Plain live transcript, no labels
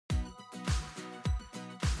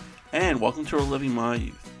and welcome to Reliving My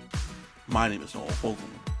Youth. My name is Noel Fogelman.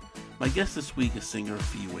 My guest this week is singer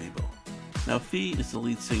Fee Waybill. Now, Fee is the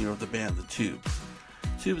lead singer of the band The Tubes.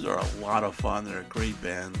 Tubes are a lot of fun. They're a great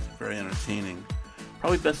band, very entertaining.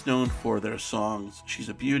 Probably best known for their songs She's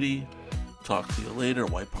a Beauty, Talk to You Later,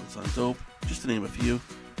 White Punks on Dope, just to name a few.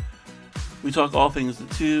 We talk all things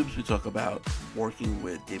The Tubes. We talk about working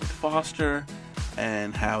with David Foster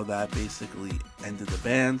and how that basically ended the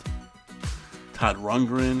band. Todd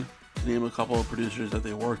Rundgren, to name a couple of producers that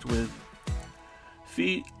they worked with.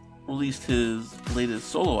 Fee released his latest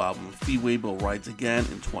solo album, Fee Waybill Rides Again,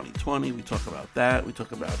 in 2020. We talk about that. We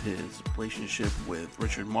talk about his relationship with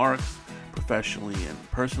Richard Marx, professionally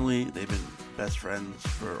and personally. They've been best friends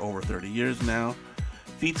for over 30 years now.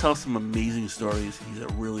 Fee tells some amazing stories. He's a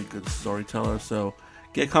really good storyteller, so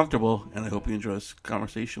get comfortable, and I hope you enjoy this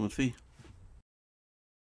conversation with Fee.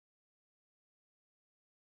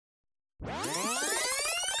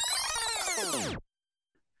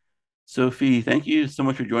 So, Fee, thank you so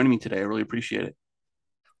much for joining me today. I really appreciate it.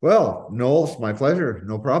 Well, Noel, it's my pleasure.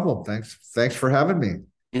 No problem. Thanks for having me.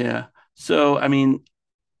 Yeah. So,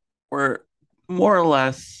 we're more or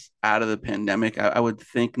less out of the pandemic. I would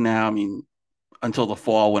think now, until the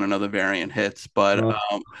fall when another variant hits. But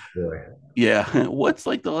Oh, boy. yeah, what's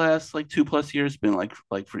like the last like 2+ years been like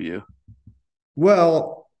for you?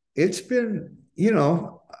 Well,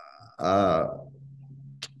 uh,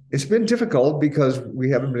 it's been difficult because we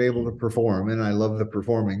haven't been able to perform, and I love the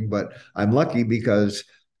performing, but I'm lucky because,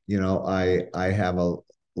 I have a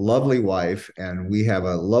lovely wife and we have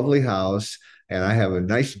a lovely house and I have a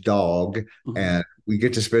nice dog, Mhm. and we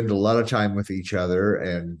get to spend a lot of time with each other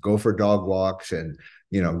and go for dog walks and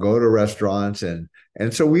go to restaurants, and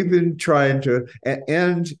so we've been trying to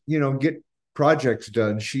get projects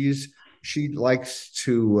done. She likes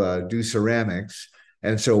to do ceramics,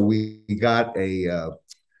 and so we got a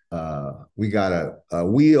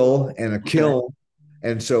wheel and a Okay. kiln,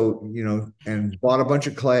 and so and bought a bunch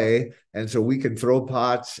of clay, and so we can throw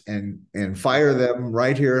pots and fire them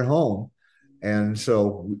right here at home. And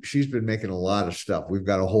so she's been making a lot of stuff. We've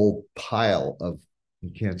got a whole pile of,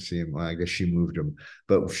 you can't see them, I guess she moved them,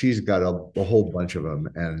 but she's got a whole bunch of them.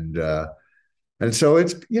 And so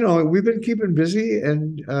it's, we've been keeping busy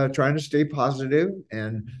and trying to stay positive,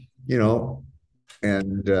 and you know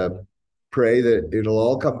and pray that it'll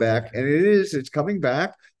all come back. And it's coming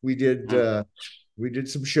back. Mm. We did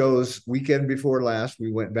some shows weekend before last.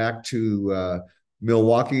 We went back to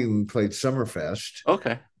Milwaukee and we played Summerfest,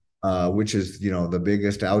 Okay. which is the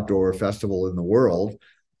biggest outdoor festival in the world.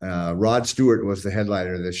 Rod Stewart was the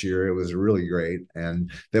headliner this year. It was really great.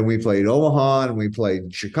 And then we played Omaha and we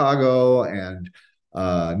played Chicago. And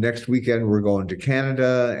next weekend we're going to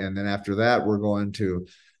Canada. And then after that we're going to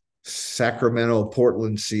Sacramento,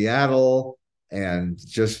 Portland, Seattle, and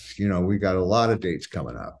just we got a lot of dates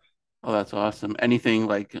coming up. Oh, that's awesome. Anything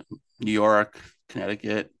like New York,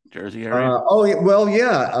 Connecticut, Jersey area? Oh yeah, well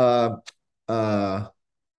yeah. Uh,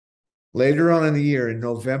 Later on in the year in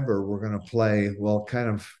November, we're going to play. Well, kind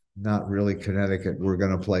of not really Connecticut. We're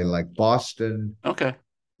going to play like Boston, Okay.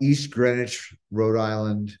 East Greenwich, Rhode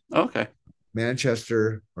Island, Okay.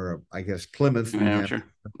 Manchester, or I guess Plymouth, New New Hampshire,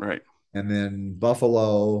 Hampshire. Right. and then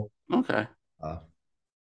Buffalo, Okay. uh,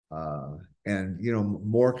 uh, and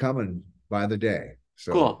more coming by the day.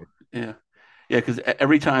 So Cool. Yeah. Yeah, because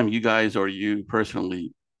every time you guys or you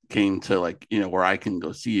personally came to where I can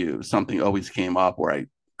go see you, something always came up where I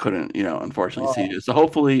couldn't, unfortunately see oh, you. So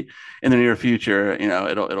hopefully in the near future,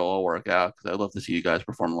 it'll all work out because I'd love to see you guys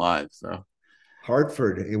perform live. So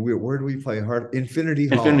Hartford, where do we play? Infinity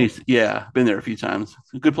Hall. Infinity's, yeah, been there a few times.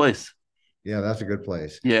 It's a good place. Yeah, that's a good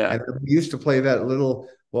place. Yeah. And we used to play that little,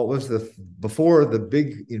 what was before the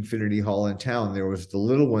big Infinity Hall in town, there was the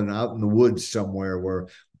little one out in the woods somewhere where,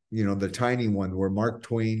 the tiny one where Mark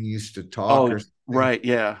Twain used to talk Oh, or something. right.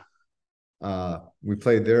 Yeah. We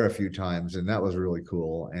played there a few times, and that was really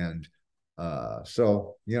cool. And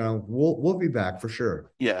so, we'll be back for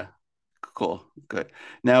sure. Yeah. Cool. Good.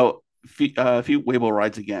 Now, if you Weibo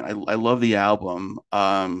Rides Again, I love the album.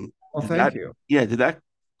 Well, Did thank that, you. yeah,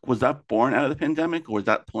 was that born out of the pandemic or was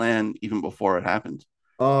that planned even before it happened?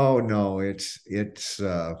 Oh no, it's been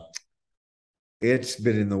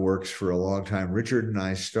in the works for a long time. Richard and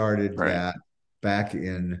I started Right. that back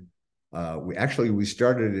in we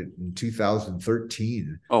started it in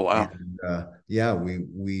 2013. Oh, wow. And yeah,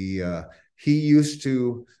 we he used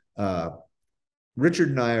to Richard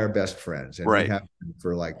and I are best friends, and we Right. have been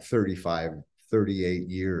for like 35, 38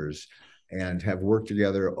 years, and have worked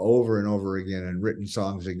together over and over again and written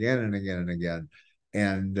songs again and again and again.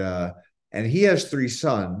 And he has three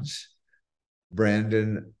sons,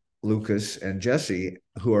 Brandon, Lucas and Jesse,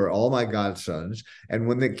 who are all my godsons. And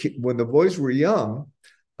when the boys were young,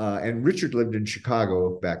 and Richard lived in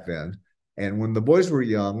Chicago back then, and when the boys were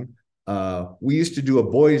young, we used to do a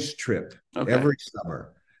boys trip every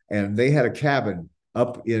summer, and they had a cabin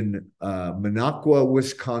up in Minocqua,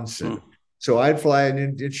 Wisconsin. So I'd fly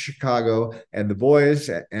into Chicago, and the boys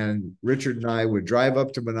and Richard and I would drive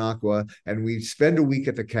up to Minocqua, and we'd spend a week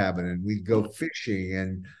at the cabin, and we'd go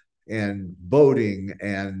fishing and boating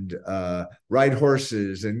and ride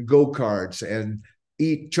horses and go-karts and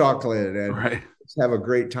eat chocolate and have a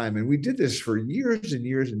great time. And we did this for years and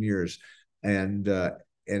years and years. And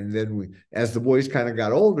then as the boys kind of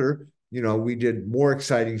got older, we did more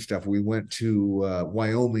exciting stuff. We went to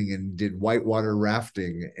Wyoming and did whitewater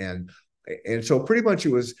rafting. And so pretty much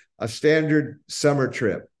it was a standard summer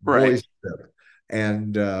trip, boys trip.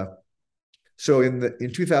 And so in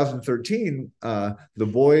 2013, the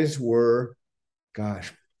boys were,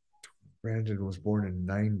 Brandon was born in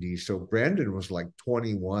 90. So Brandon was like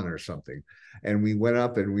 21 or something. And we went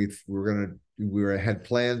up and we had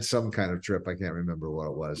planned some kind of trip. I can't remember what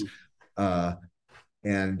it was.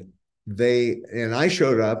 And I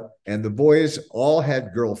showed up, and the boys all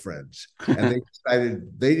had girlfriends, and they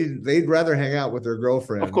decided they'd rather hang out with their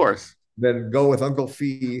girlfriend, of course, than go with Uncle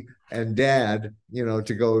Fee and Dad,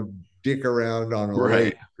 to go dick around on a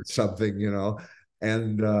lake or something,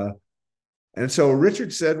 and so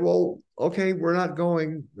Richard said, well, okay, we're not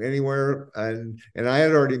going anywhere. And I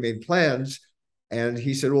had already made plans. And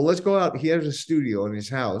he said, well, let's go out. He has a studio in his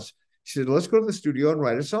house. He said, let's go to the studio and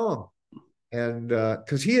write a song. And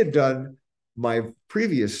because he had done my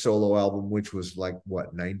previous solo album, which was like,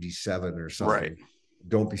 97 or something.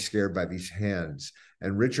 Don't Be Scared by These Hands.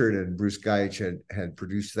 And Richard and Bruce Gaich had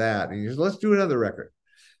produced that. And he said, let's do another record.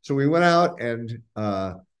 So we went out and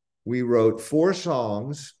we wrote 4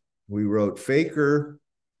 songs. We wrote Faker,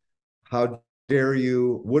 How Dare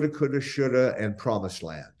You, Woulda, Coulda, Shoulda, and Promised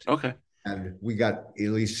Land. Okay. And we got at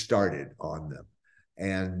least started on them.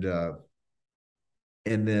 And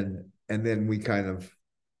then we kind of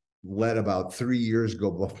let about 3 years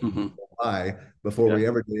go by before we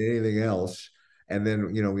ever did anything else. And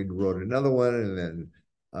then, we wrote another one.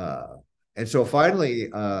 And so finally,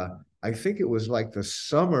 I think it was like the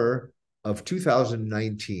summer of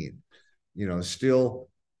 2019, still,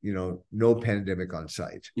 no pandemic on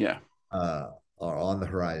sight. Or on the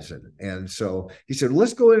horizon. And so he said,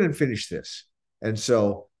 let's go in and finish this. And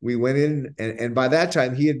so we went in, and by that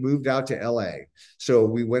time he had moved out to LA. So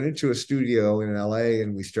we went into a studio in LA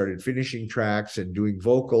and we started finishing tracks and doing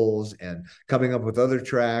vocals and coming up with other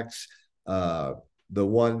tracks. The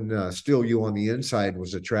one Still You on the Inside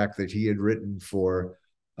was a track that he had written for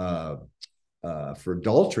Daughtry.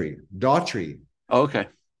 Okay.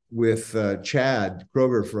 With Chad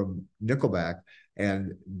Kroger from Nickelback.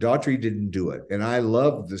 And Daughtry didn't do it. And I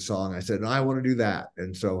loved the song. I said, no, I want to do that.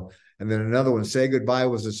 And then another one, Say Goodbye,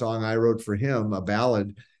 was the song I wrote for him, a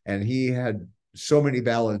ballad. And he had so many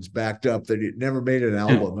ballads backed up that it never made an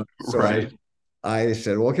album. So I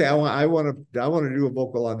said, well, okay, I want to do a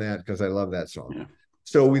vocal on that because I love that song. Yeah.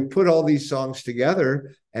 So we put all these songs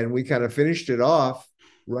together and we kind of finished it off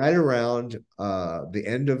right around the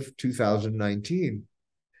end of 2019.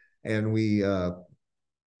 And we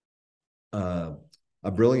a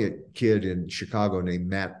brilliant kid in Chicago named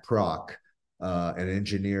Matt Prock, an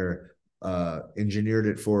engineer, engineered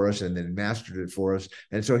it for us and then mastered it for us.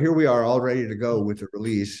 And so here we are, all ready to go with the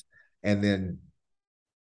release. And then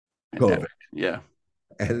COVID. Yeah.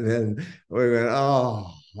 And then we went,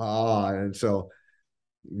 and so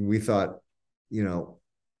we thought,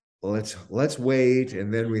 let's wait.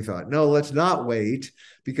 And then we thought, no, let's not wait,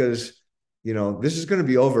 because this is going to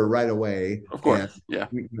be over right away. Of course. Yeah.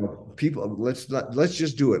 People, let's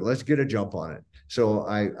just do it. Let's get a jump on it. So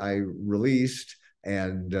I released,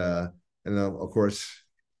 and then of course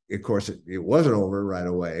it wasn't over right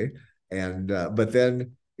away. And but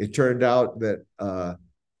then it turned out that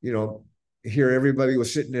here everybody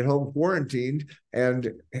was sitting at home quarantined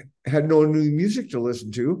and had no new music to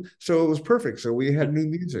listen to. So it was perfect. So we had new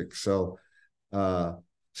music. So I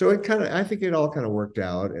think it all kind of worked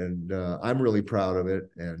out, and I'm really proud of it.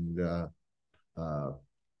 And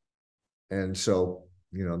so,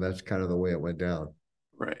 that's kind of the way it went down.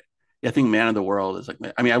 Right. Yeah, I think Man of the World is I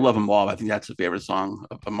love them all, but I think that's a favorite song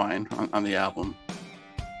of mine on the album.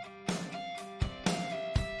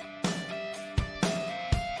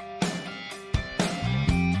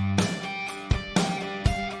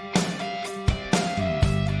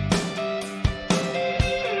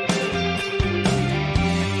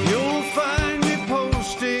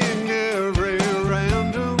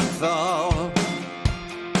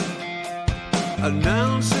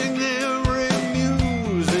 Announcing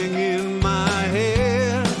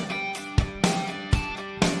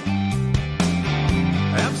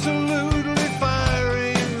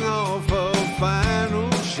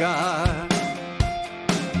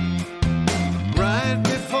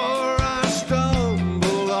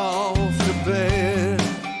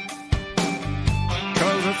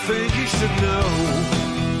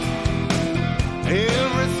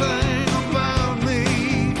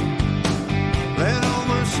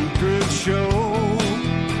secret show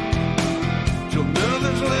till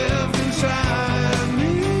nothing's left inside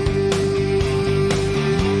me.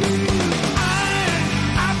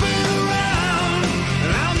 I've been around,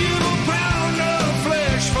 and I'll give a pound of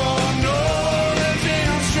flesh for no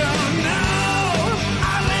redemption. Now I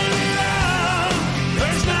laid it out.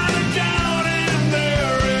 There's not a doubt, and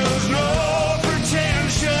there is no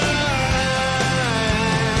pretension.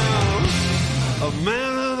 A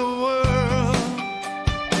man of the world.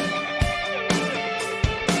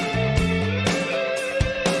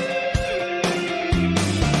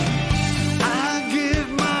 I get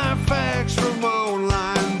my facts from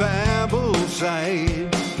online babble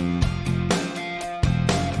sites.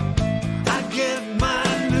 I get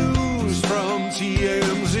my news from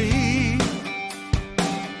TMZ.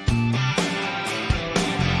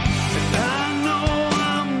 And I know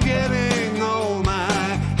I'm getting all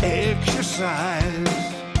my exercise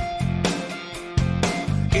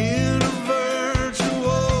in a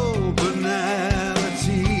virtual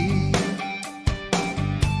banality.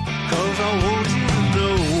 'Cause I want you to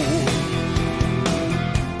know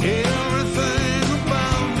everything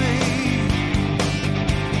about me.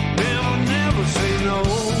 Never, never say no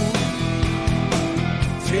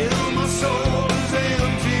till my soul is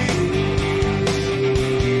empty.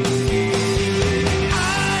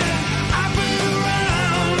 I've been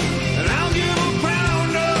around, and I'll give a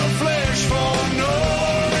pound of flesh for no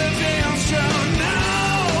redemption.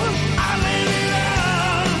 Now I laid it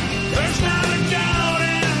out. There's not a doubt,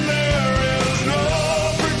 and there is no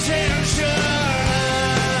pretension.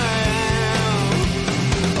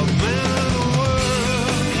 A man of the world.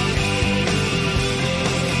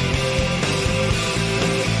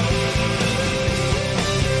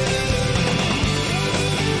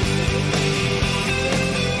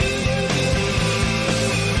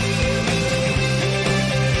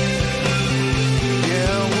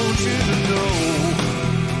 Yeah, I want you to know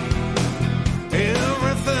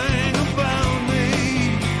everything about me,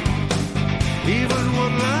 even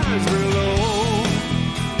what lies below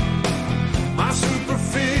my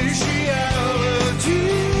superficiality.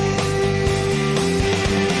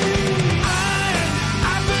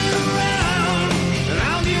 I've been around, and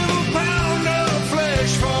I'll give a pound of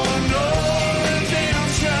flesh for no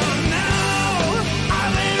redemption. Now I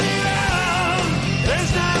laid it out.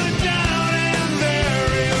 There's not a doubt, and there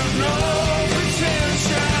is no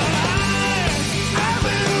pretension. I've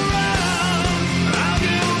been around, and I'll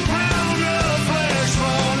give a pound of flesh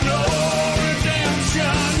for no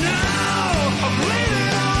redemption. Now I've laid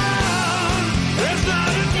it out. There's not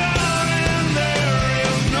a doubt, and there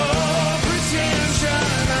is no pretension.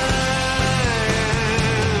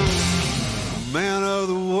 I'm a man of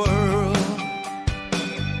the world.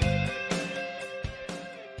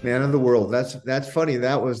 Man of the World. That's funny.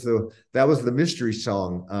 That was the mystery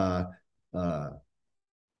song.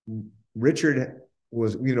 Richard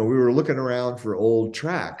was, we were looking around for old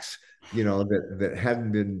tracks, that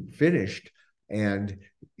hadn't been finished. And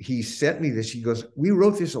he sent me this. He goes, "We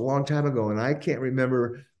wrote this a long time ago, and I can't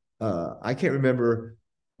remember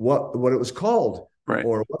what it was called, Right.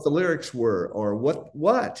 or what the lyrics were, or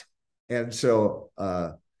what." And so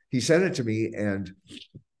he sent it to me, and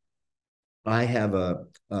I have a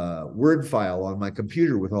Word file on my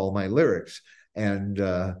computer with all my lyrics. And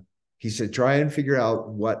he said, "Try and figure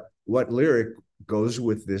out what lyric goes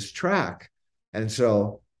with this track." And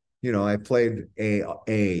so, I played A,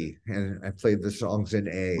 and I played the songs in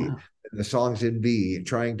A, and the songs in B,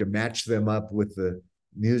 trying to match them up with the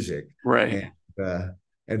music. Right.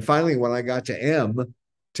 And finally, when I got to M,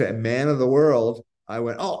 to Man of the World, I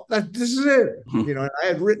went, "Oh, this is it." And I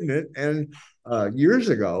had written it and years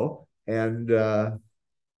ago, and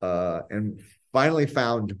finally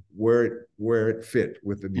found where it fit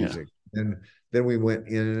with the music. And then we went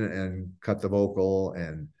in and cut the vocal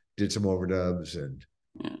and did some overdubs, and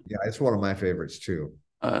it's one of my favorites too.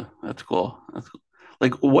 That's cool. That's cool.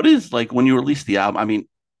 Like, what is, like, when you release the album, I mean,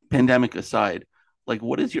 pandemic aside, like,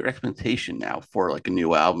 what is your expectation now for like a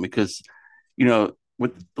new album? Because,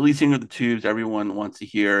 with the lead singer of the Tubes, everyone wants to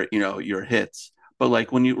hear, your hits. But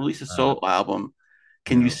like when you release a solo album,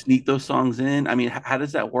 can you sneak those songs in? I mean, how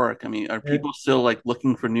does that work? I mean, are people still like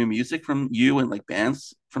looking for new music from you and like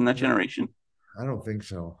bands from that generation? I don't think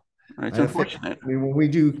so. It's unfortunate. When we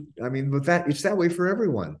do, but it's that way for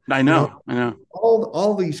everyone. I know.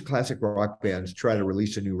 All these classic rock bands try to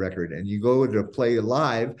release a new record, and you go to play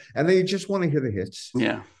live, and they just want to hear the hits.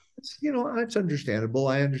 Yeah. It's understandable.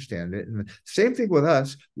 I understand it. And same thing with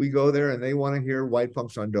us. We go there, and they want to hear White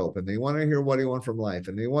Punks on Dope, and they want to hear What Do You Want from Life,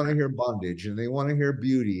 and they want to hear Bondage, and they want to hear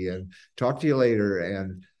Beauty, and Talk to You Later,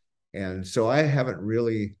 and so I haven't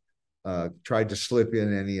really tried to slip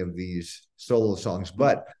in any of these solo songs,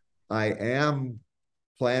 but I am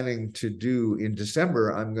planning to do in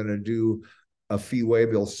December. I'm going to do a Fee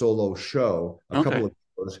Waybill solo show, a couple of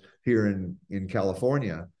shows here in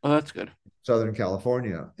California. Oh, that's good. Southern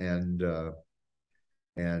California, and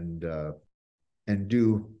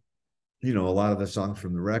do a lot of the songs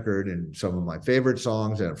from the record and some of my favorite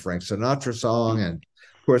songs and a Frank Sinatra song, and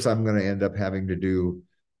of course I'm going to end up having to do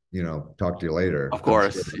Talk to You Later. Of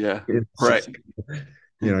course, yeah, right.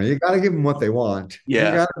 You got to give them what they want.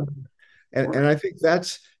 Yeah, and I think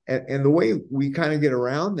that's and the way we kind of get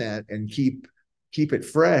around that and keep it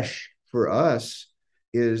fresh for us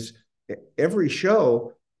is every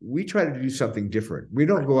show we try to do something different. We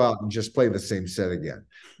don't go out and just play the same set again.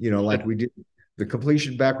 Like we did the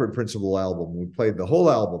Completion Backward Principle album. We played the whole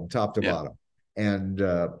album top to bottom. And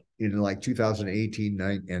in like 2018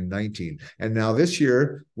 and 19. And now this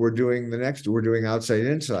year we're doing Outside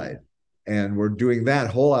Inside. And we're doing that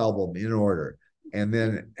whole album in order. And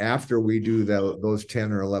then after we do those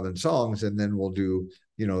 10 or 11 songs, and then we'll do,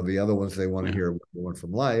 the other ones they want to hear, One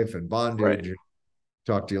from Life and Bondage,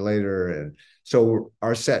 Talk to You Later. And so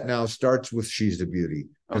our set now starts with She's the Beauty,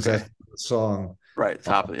 because that's the song. Right,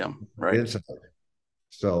 top of them. Right. Inside.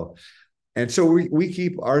 So we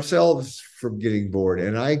keep ourselves from getting bored.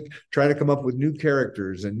 And I try to come up with new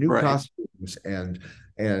characters and new costumes and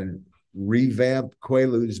revamp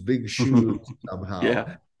Quaalude's big shoes somehow.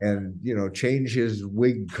 Yeah. And change his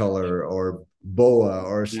wig color or boa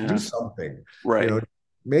or do something. Right.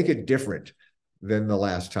 Make it different than the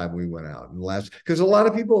last time we went out. Because a lot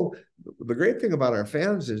of people, the great thing about our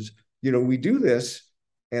fans is, we do this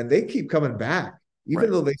and they keep coming back.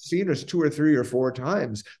 Even though they've seen us 2 or 3 or 4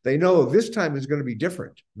 times, they know this time is going to be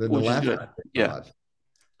different than the last time. Yeah.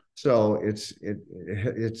 So it's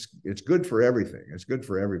good for everything. It's good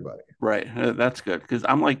for everybody. Right. That's good. Because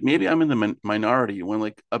I'm like, maybe I'm in the minority when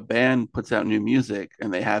like a band puts out new music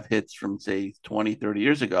and they have hits from say 20, 30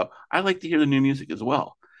 years ago. I like to hear the new music as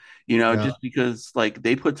well, just because like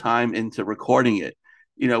they put time into recording it.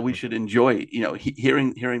 We should enjoy,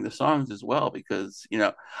 hearing the songs as well, because,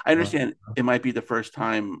 I understand it might be the first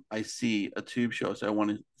time I see a Tube show. So I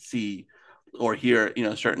want to see or hear,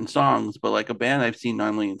 certain songs, but like a band I've seen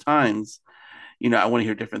 9 million times, I want to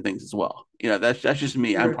hear different things as well. That's just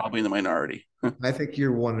me. I'm probably in the minority. I think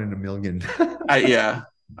you're 1 in a million.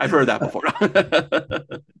 I've heard that before.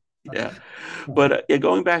 Yeah. But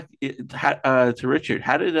going back to Richard,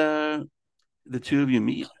 how did the two of you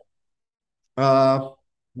meet?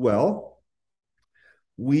 Well,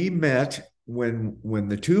 we met when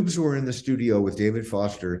the Tubes were in the studio with David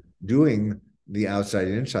Foster doing the Outside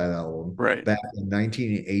Inside album back in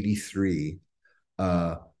 1983.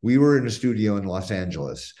 We were in a studio in Los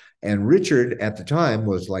Angeles, and Richard at the time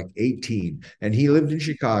was like 18, and he lived in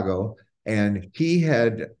Chicago, and he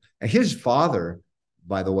had his father,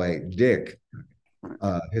 by the way, Dick,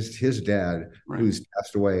 his dad, who's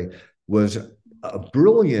passed away, was a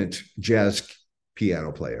brilliant jazz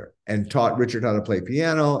piano player and taught Richard how to play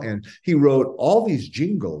piano. And he wrote all these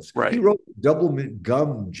jingles. He wrote Double Mint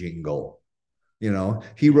Gum jingle.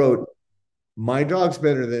 He wrote My Dog's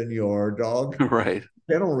Better Than Your Dog.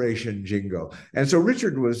 Generation jingle. And so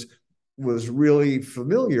Richard was really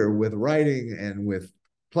familiar with writing and with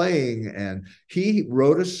playing. And he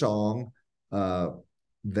wrote a song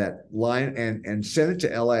that line and sent it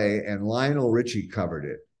to LA, and Lionel Richie covered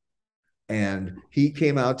it. And he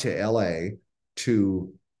came out to LA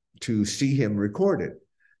to see him record it,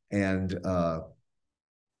 and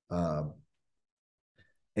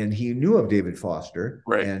he knew of David Foster,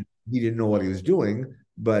 and he didn't know what he was doing,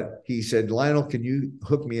 but he said, Lionel, can you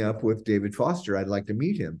hook me up with David Foster? I'd like to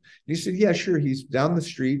meet him. And he said, yeah, sure. He's down the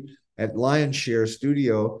street at Lion Share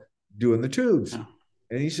Studio doing the Tubes.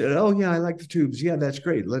 And he said, oh yeah, I like the Tubes. Yeah, that's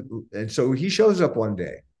great. And so he shows up one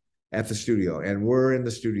day at the studio, and we're in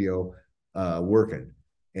the studio working,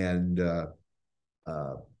 and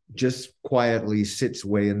just quietly sits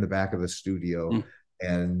way in the back of the studio.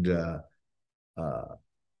 And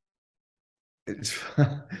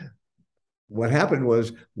what happened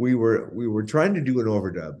was we were trying to do an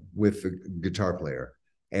overdub with the guitar player,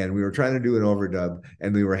 and we were trying to do an overdub,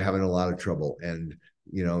 and we were having a lot of trouble, and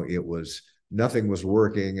nothing was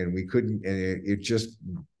working, and we couldn't, and it just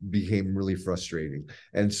became really frustrating.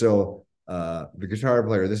 And so the guitar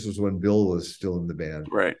player, this was when Bill was still in the band,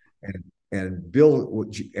 and Bill,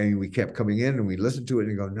 and we kept coming in and we listened to it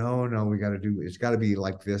and go, no, it's got to be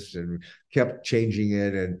like this, and kept changing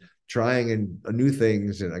it and trying and new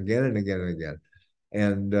things, and again and again and again.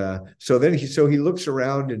 And so he looks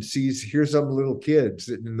around and here's some little kid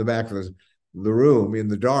sitting in the back of the room in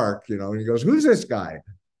the dark, and he goes, who's this guy?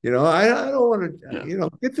 I don't want to, Yeah.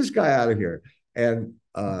 get this guy out of here. And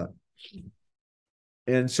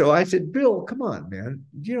and so I said, Bill, come on, man.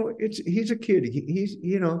 He's a kid.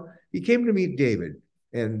 He came to meet David,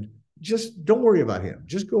 and just don't worry about him.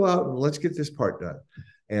 Just go out and let's get this part done.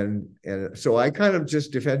 And so I kind of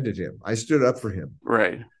just defended him. I stood up for him.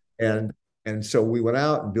 Right. And and so we went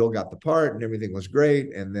out and Bill got the part and everything was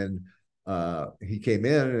great. And then he came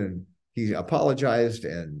in and he apologized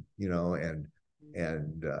and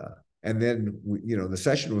then the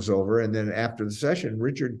session was over. And then after the session,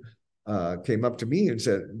 Richard came up to me and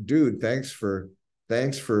said, "Dude, thanks for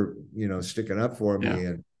sticking up for me."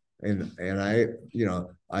 Yeah. And I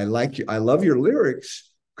like you. I love your lyrics.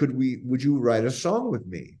 Would you write a song with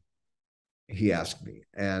me? He asked me,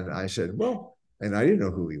 and I said, well, and I didn't know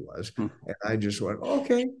who he was, Hmm. and I just went,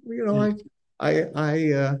 okay, Yeah.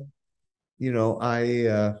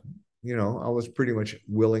 I was pretty much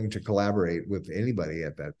willing to collaborate with anybody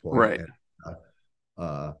at that point. Right. And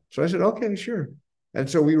so I said, okay, sure. And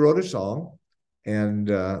so we wrote a song, and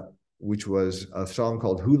which was a song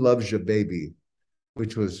called "Who Loves Ya Baby,"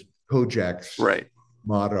 which was Kojak's Right.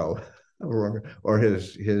 motto, or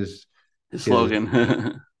his His slogan.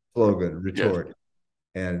 slogan, Yeah. retort.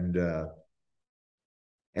 And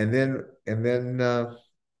and then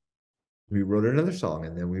we wrote another song,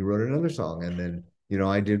 and then we wrote another song, and then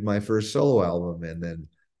I did my first solo album, and then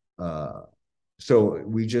so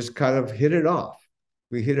we just kind of hit it off.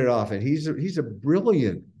 We hit it off, and he's a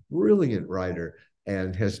brilliant, brilliant writer,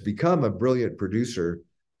 and has become a brilliant producer,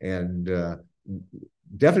 and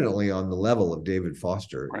definitely on the level of David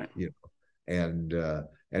Foster. Right.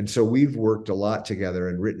 And so we've worked a lot together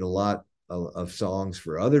and written a lot of songs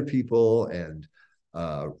for other people, and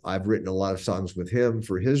I've written a lot of songs with him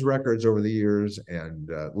for his records over the years, and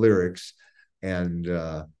lyrics, and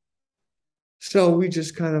so we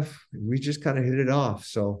just kind of hit it off.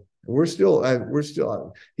 So we're still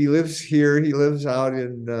he lives here. He lives out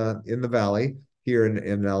in the valley here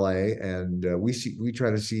in LA, and we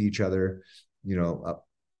try to see each other,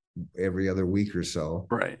 every other week or so.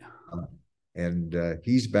 Right. And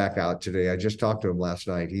he's back out today. I just talked to him last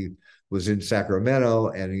night. He was in Sacramento,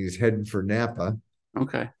 and he's heading for Napa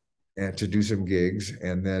Okay. and to do some gigs.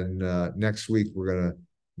 And then next week we're gonna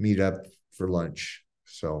meet up for lunch.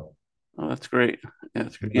 So Oh, that's great. Yeah,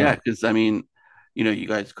 that's great. yeah. Yeah, because I mean, you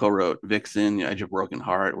guys co-wrote Vixen, Edge of Broken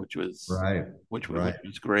Heart, which was Right. which Right.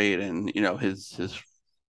 was great, and his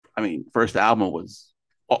I mean, first album was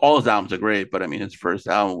all his albums are great, but I mean, his first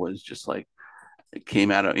album was just like it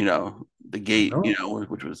came out of the gate,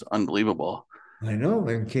 which was unbelievable. I know,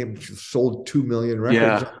 and sold 2 million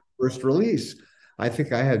records Yeah. on first release. I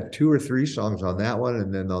think I had 2 or 3 songs on that one,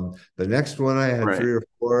 and then on the next one I had Right. 3 or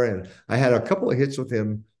 4, and I had a couple of hits with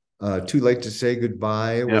him. "Too Late to Say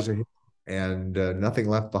Goodbye" was Yep. a hit, and "Nothing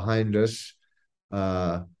Left Behind Us,"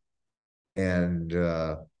 uh, and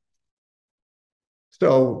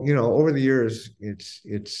so over the years it's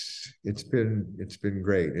been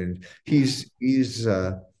great, and he's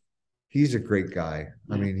a great guy.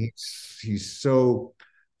 I mean, he's so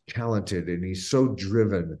talented, and he's so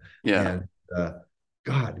driven, Yeah. and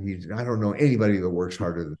God, I don't know anybody that works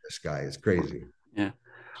harder than this guy. It's crazy. Yeah.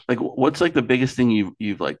 Like, what's like the biggest thing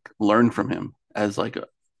you've like learned from him as like a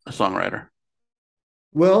songwriter?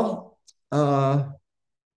 Well, I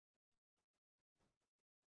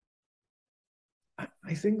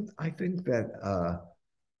think that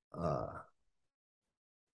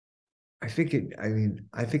I think it. I mean,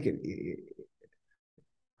 I think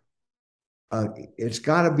it's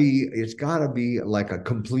got to be like a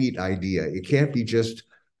complete idea. It can't be just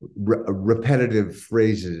repetitive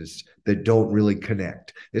phrases that don't really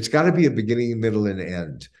connect. It's got to be a beginning, middle, and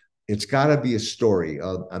end. It's got to be a story,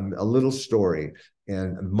 a little story,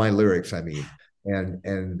 and my lyrics, I mean, and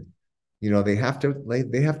they have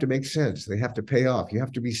to make sense. They have to pay off. You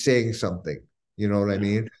have to be saying something. You know what I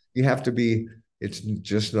mean? You have to be. It's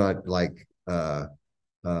just not like uh,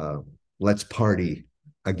 let's party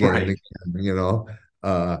again and Right. again.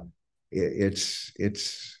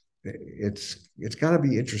 It's got to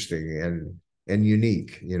be interesting and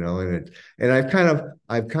unique. And I've kind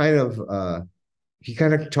of he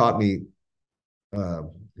kind of taught me a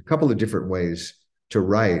couple of different ways to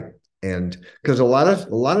write. And because a lot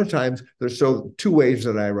of times there's 2 ways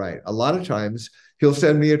that I write. A lot of times he'll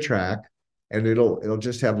send me a track, and it'll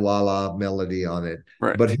just have la la melody on it,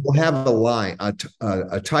 Right. but he'll have a line,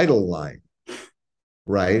 a title line,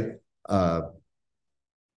 right? Uh,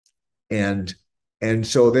 and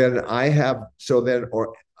and or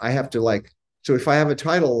I have to, like, so if I have a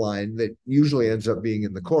title line that usually ends up being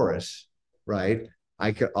in the chorus, right?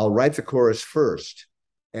 I'll write the chorus first,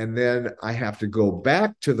 and then I have to go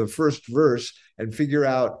back to the first verse and figure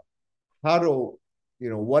out how to,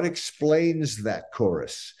 what explains that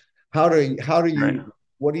chorus. How do Right. you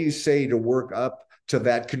what do you say to work up to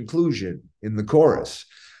that conclusion in the chorus?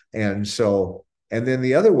 And so, and then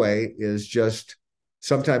the other way is just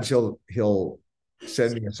sometimes he'll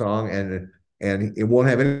send me a song and it won't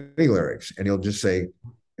have any lyrics, and he'll just say,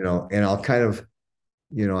 and I'll kind of,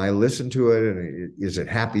 I listen to it, and is it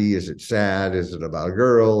happy? Is it sad? Is it about a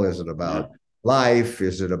girl? Is it Yeah. about life?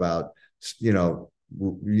 Is it about,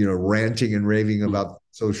 ranting and raving about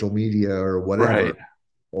social media or whatever, Right.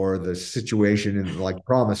 or the situation in like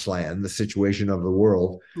Promised Land, the situation of the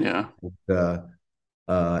world? Yeah. Uh,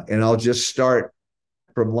 and I'll just start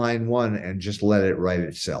from line one and just let it write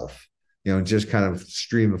itself, just kind of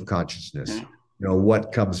stream of consciousness, Yeah.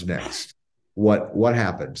 what comes next, what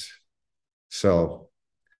happens. So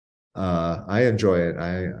I enjoy it.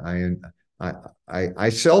 I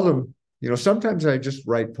seldom, sometimes I just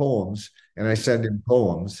write poems and I send him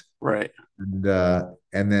poems, Right. and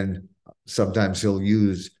then sometimes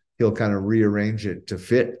he'll kind of rearrange it to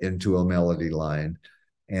fit into a melody line,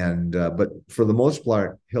 and but for the most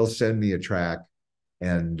part he'll send me a track,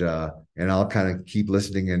 and I'll kind of keep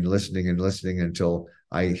listening and listening and listening until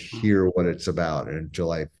I hear what it's about, and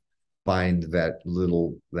until I find that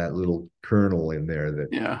little kernel in there that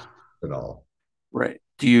Yeah. it all. Right.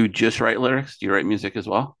 Do you just write lyrics? Do you write music as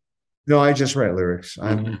well? No, I just write lyrics. Okay.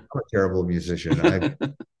 I'm a terrible musician.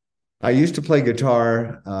 I used to play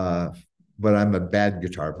guitar, but I'm a bad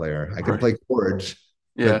guitar player. I can Right. play chords,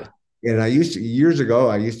 Yeah. but and I used to years ago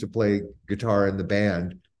I used to play guitar in the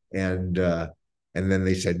band, and then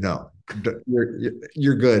they said no,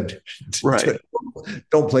 you're good. Right.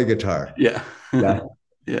 Don't play guitar. Yeah. Yeah.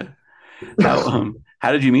 Yeah.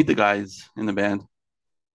 How did you meet the guys in the band?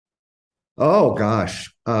 Oh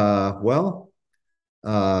gosh. Well,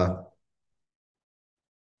 uh,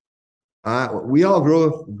 we all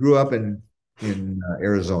grew up in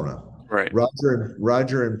Arizona. Right.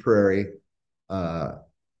 Roger and Prairie uh,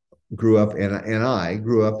 grew up, and I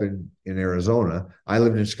grew up in Arizona. I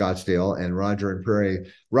lived in Scottsdale, and Roger and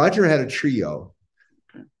Prairie. Roger had a trio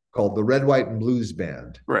called the Red, White, and Blues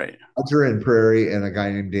Band. Right. Roger and Prairie and a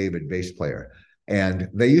guy named David, bass player. And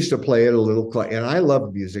they used to play at a little club, and I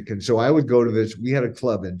loved music, and so I would go to this. We had a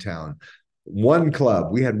club in town, one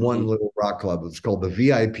club. We had one Mhm. little rock club. It was called the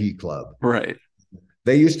VIP Club. Right.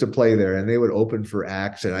 They used to play there, and they would open for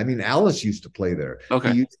acts. And I mean, Alice used to play there.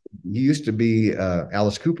 Okay. He used to be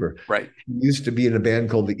Alice Cooper. Right. He used to be in a band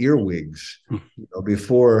called the Earwigs, Hmm.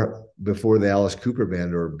 before the Alice Cooper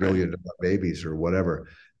band or Right. Billion Dollar Babies or whatever.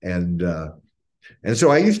 And so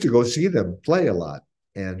I used to go see them play a lot,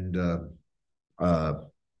 and uh,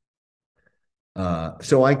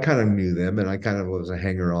 so I kind of knew them, and I kind of was a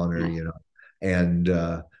hanger oner, Hmm. and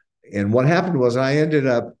uh, and what happened was I ended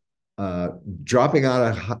up uh, dropping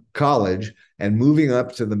out of college and moving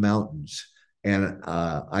up to the mountains, and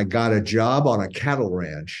I got a job on a cattle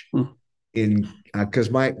ranch Hmm. in because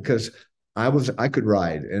I could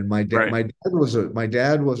ride, and Right. my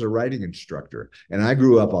dad was a riding instructor, and I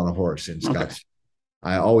grew up on a horse in Okay. Scottsdale.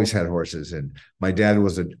 I always had horses, and my dad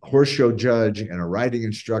was a horse show judge and a riding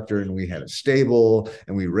instructor, and we had a stable,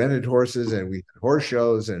 and we rented horses, and we had horse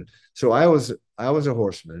shows, and so I was a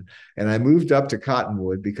horseman, and I moved up to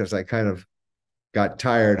Cottonwood because I kind of got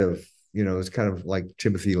tired of, it's kind of like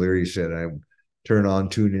Timothy Leary said, I turn on,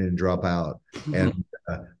 tune in, and drop out, and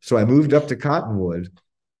Mhm. so I moved up to Cottonwood,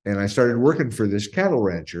 and I started working for this cattle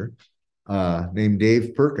rancher named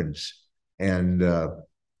Dave Perkins, and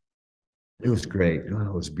it was great. Oh,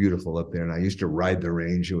 it was beautiful up there. And I used to ride the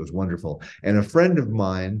range. It was wonderful. And a friend of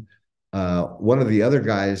mine, one of the other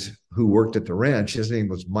guys who worked at the ranch, his name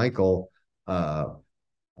was Michael. Uh,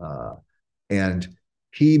 uh, and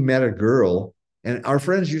he met a girl. And our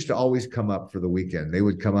friends used to always come up for the weekend. They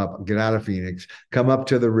would come up, get out of Phoenix, come up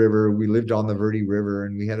to the river. We lived on the Verde River,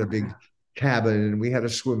 and we had a big cabin, and we had a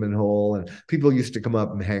swimming hole. And people used to come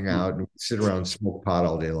up and hang out and sit around and smoke pot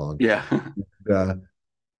all day long. Yeah. Uh,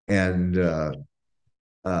 and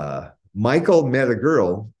Michael met a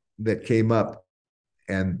girl that came up,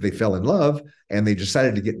 and they fell in love, and they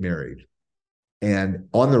decided to get married, and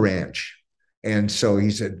on the ranch. And so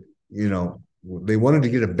he said, they wanted to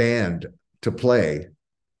get a band to play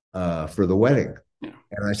for the wedding. Yeah.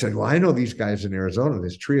 And I said, well, I know these guys in Arizona,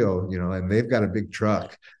 this trio, and they've got a big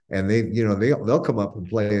truck, and they'll come up and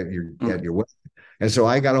play at your wedding. And so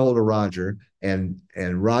I got a hold of Roger, and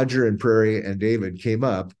Roger and Prairie and David came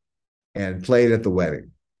up and played at the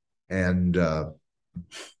wedding. And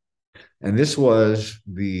this was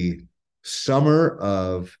the summer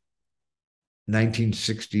of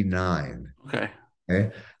 1969. Okay.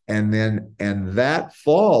 Okay. And that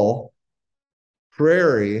fall,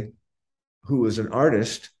 Prairie, who was an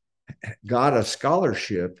artist, got a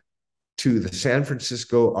scholarship to the San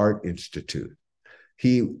Francisco Art Institute.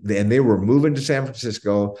 And they were moving to San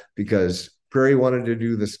Francisco because Prairie wanted to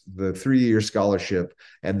do the 3-year scholarship,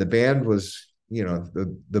 and the band was,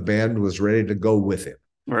 the band was ready to go with him.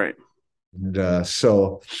 Right. And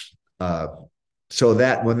so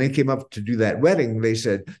that when they came up to do that wedding, they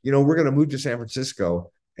said, we're going to move to San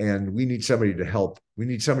Francisco, and we need somebody to help. We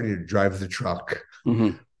need somebody to drive the truck.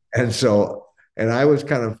 Mm-hmm. And I was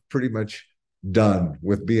kind of pretty much done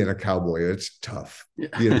with being a cowboy. It's tough.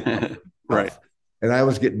 Yeah. Right. And I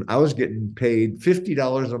was getting paid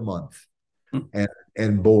 $50 a month Hmm.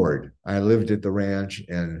 and board. I lived at the ranch,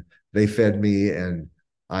 and they fed me, and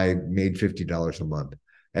I made $50 a month.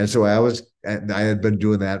 And so I had been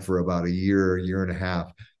doing that for about a year and a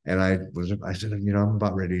half. And I said, I'm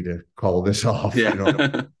about ready to call this off.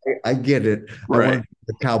 Yeah. I get it. I Right. wanted to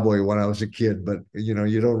be a cowboy when I was a kid, but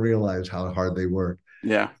you don't realize how hard they work.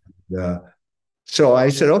 Yeah. So I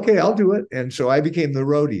said, okay, I'll do it. And so I became the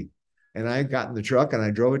roadie, and I got in the truck and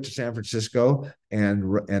I drove it to San Francisco, and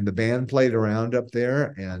the band played around up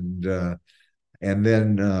there. And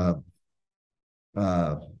then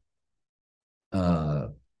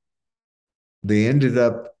they ended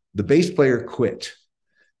up, the bass player quit.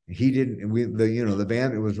 He didn't, the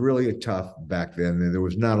band, it was really tough back then. There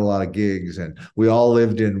was not a lot of gigs, and we all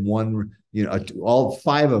lived in one, all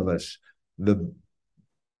 5 of us, the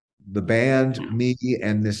band, me,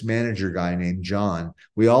 and this manager guy named John,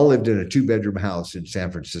 we all lived in a 2-bedroom house in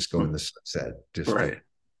San Francisco in the Sunset District. Right.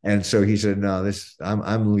 And so he said, no,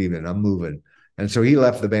 I'm leaving, I'm moving. And so he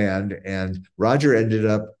left the band, and Roger ended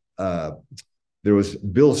up, there was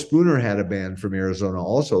Bill Spooner had a band from Arizona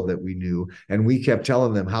also that we knew, and we kept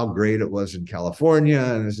telling them how great it was in California,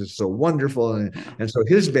 and this is so wonderful. And so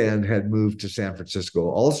his band had moved to San Francisco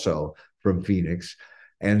also from Phoenix.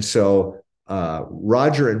 And so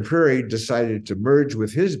Roger and Prairie decided to merge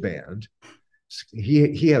with his band.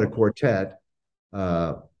 He had a quartet,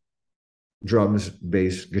 drums,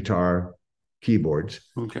 bass, guitar, keyboards.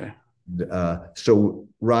 Okay. So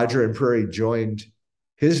Roger and Prairie joined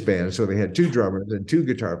his band, so they had 2 drummers and 2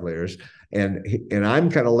 guitar players, and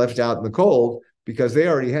I'm kind of left out in the cold because they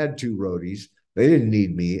already had 2 roadies. They didn't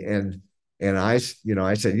need me, and I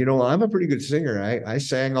said, I'm a pretty good singer. I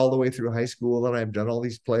sang all the way through high school, and I've done all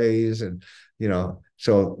these plays, and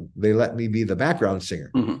so they let me be the background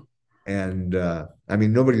singer. Mm-hmm. And I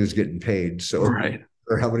mean, nobody was getting paid, so Right.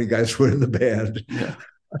 or how many guys were in the band. Yeah.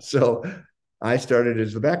 So I started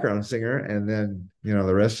as the background singer, and then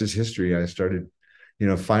the rest is history. I started.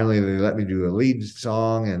 Finally they let me do a lead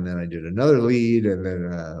song, and then I did another lead, and then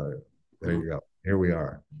there you go. Here we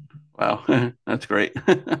are. Wow. That's great.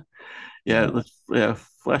 Yeah. Let's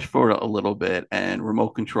flash forward a little bit, and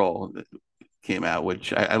Remote Control came out,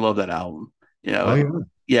 which I love that album.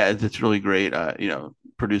 Yeah, it's really great.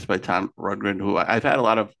 Produced by Tom Rundgren, who I've had a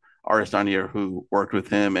lot of artists on here who worked with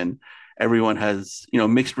him, and everyone has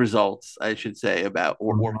mixed results, I should say, about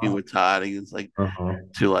working with Todd. He's like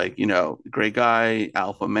to great guy,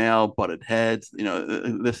 alpha male, butted heads,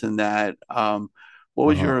 this and that. What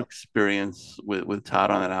was your experience with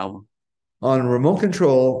Todd on that album? On Remote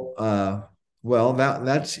Control, well,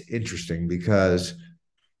 that's interesting because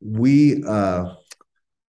we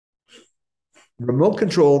Remote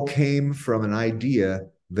Control came from an idea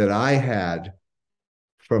that I had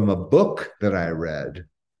from a book that I read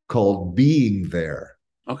called Being There.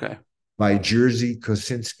 Okay. By Jerzy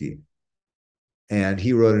Kosinski. And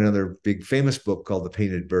he wrote another big famous book called The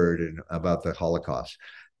Painted Bird, and about the Holocaust.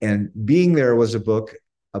 And Being There was a book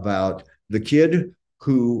about the kid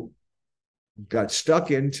who got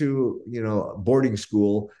stuck into boarding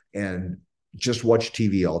school and just watched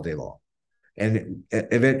TV all day long. And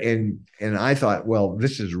I thought, well,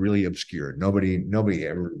 this is really obscure. Nobody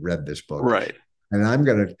ever read this book. Right. And I'm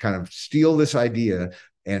going to kind of steal this idea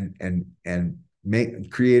and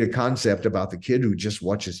create a concept about the kid who just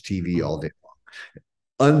watches TV all day long.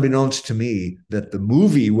 Unbeknownst to me, that the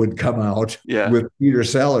movie would come out with Peter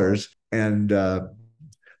Sellers, and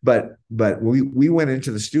but we went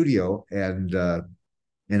into the studio, and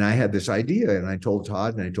I had this idea, and I told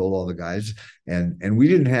Todd, and I told all the guys, and we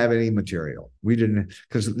didn't have any material. We didn't,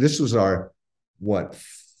 because this was our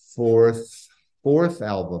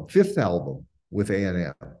fifth album with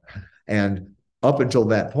A&M, and up until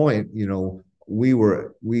that point, we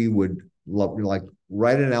would like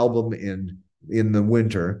write an album in the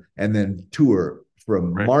winter, and then tour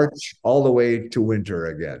from March all the way to winter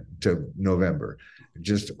again, to November,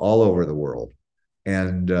 just all over the world.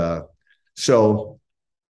 And so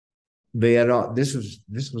they had all, this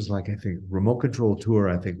was like, I think Remote Control Tour,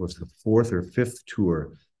 I think, was the fourth or fifth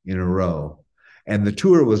tour in a row, and the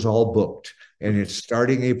tour was all booked, and it's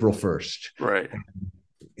starting April 1st. Right.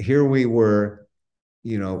 Here we were,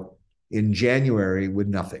 you know, in January with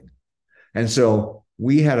nothing, and so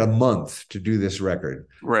we had a month to do this record,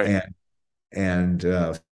 Right. and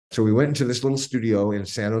so we went into this little studio in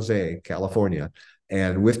San Jose, California,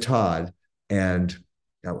 and with Todd, and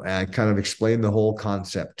I kind of explained the whole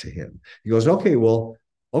concept to him. He goes, "Okay, well,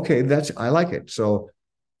 okay, I like it."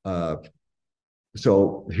 Uh,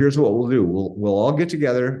 so here's what we'll do: we'll all get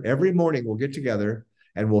together every morning. We'll get together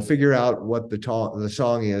and we'll figure out what the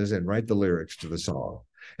song is and write the lyrics to the song,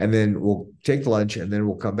 and then we'll take lunch, and then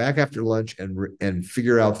we'll come back after lunch and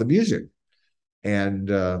figure out the music.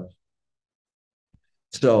 And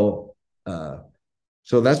so uh,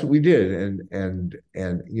 so that's what we did, and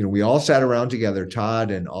you know, we all sat around together,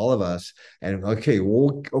 Todd and all of us, and okay,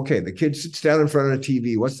 well, okay, the kid sits down in front of the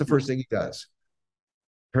TV. What's the first thing he does?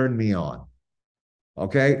 Turn Me On.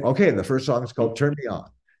 Okay, the first song is called Turn Me On,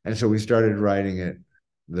 and so we started writing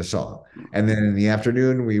the song, and then in the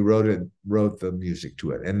afternoon we wrote the music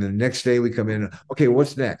to it, and the next day we come in. Okay,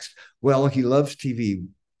 what's next? Well, he loves TV.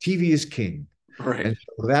 TV is king. Right. And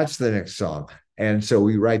so that's the next song. And so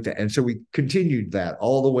we write that. And so we continued that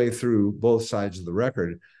all the way through both sides of the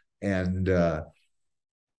record. And uh,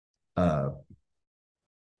 and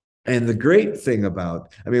the great thing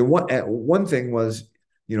about, I mean, one thing was,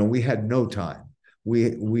 you know, we had no time. We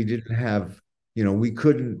didn't have, you know, we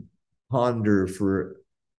couldn't ponder for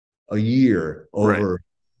a year over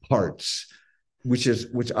parts, which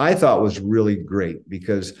I thought was really great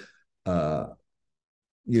because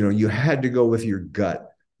you know, you had to go with your gut,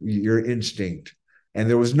 your instinct, and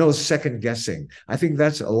there was no second guessing. I think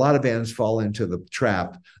that's a lot of bands fall into the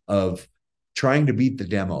trap of trying to beat the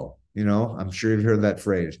demo. You know, I'm sure you've heard that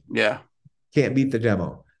phrase. Yeah. Can't beat the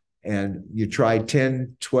demo. And you try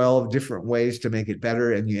 10, 12 different ways to make it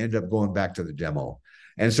better, and you end up going back to the demo.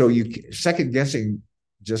 And so second guessing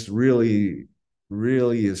just really,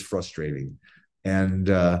 really is frustrating. And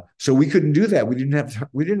so we couldn't do that. We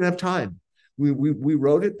didn't have time. We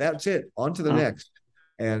wrote it. That's it. On to the next.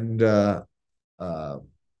 And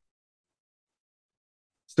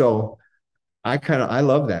so I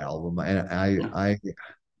love that album, and I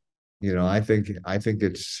you know, I think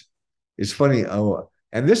it's funny. Oh,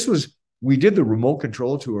 and we did the Remote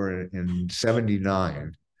Control Tour in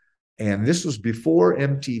 '79, and this was before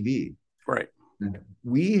MTV. Right. And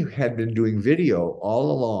we had been doing video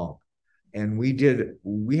all along, and we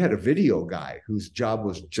had a video guy whose job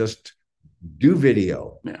was just do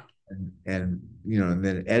video, and you know, and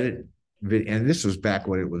then edit video. And this was back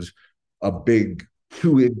when it was a big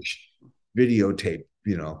 2-inch videotape,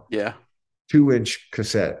 you know, 2-inch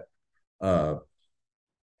cassette,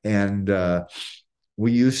 and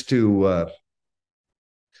we used to.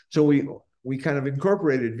 So we kind of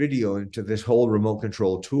incorporated video into this whole Remote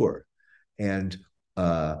Control Tour, and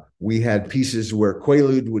we had pieces where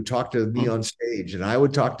Quaalude would talk to me on stage, and I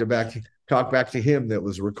would talk back to him that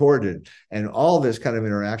was recorded, and all this kind of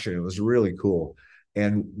interaction. It was really cool.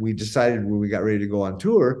 And we decided when we got ready to go on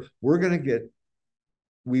tour,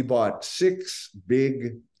 we bought 6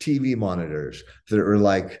 big TV monitors that are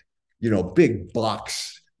like, you know, big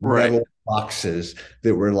metal boxes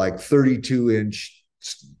that were like 32-inch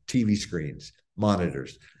TV screens,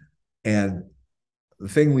 monitors. And the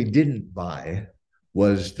thing we didn't buy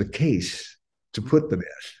was the case to put them in.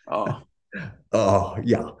 Oh,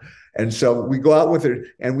 yeah. And so we go out with it,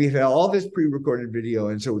 and we have all this pre-recorded video.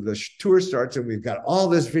 And so the tour starts, and we've got all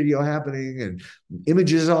this video happening and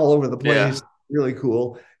images all over the place. Yeah. Really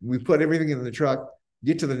cool. We put everything in the truck,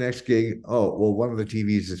 get to the next gig. Oh, well, one of the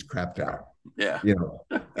TVs is crapped out. Yeah. You know,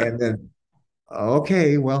 and then,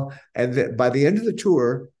 okay, well, and then by the end of the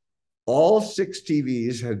tour, all 6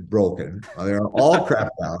 TVs had broken. They were all crapped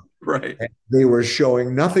out. Right. And they were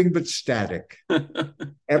showing nothing but static.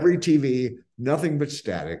 Every TV, nothing but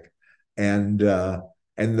static. And the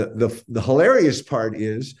hilarious part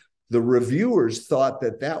is the reviewers thought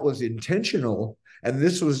that was intentional, and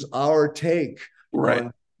this was our take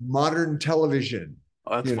on modern television.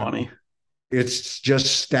 Oh, that's funny. It's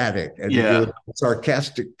just static, and it was a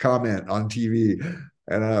sarcastic comment on TV.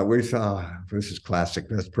 And we thought, this is classic.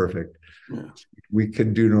 That's perfect. Yeah. We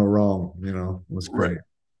can do no wrong. You know, it was great.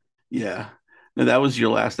 Yeah. Now, that was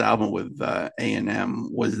your last album with A&M.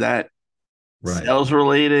 Was that sales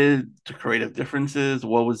related to creative differences?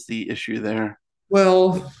 What was the issue there?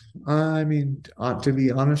 Well, I mean, to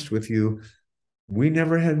be honest with you, we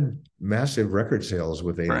never had massive record sales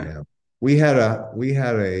with A&M. We had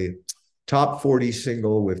a top 40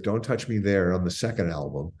 single with Don't Touch Me There on the second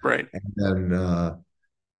album. Right. And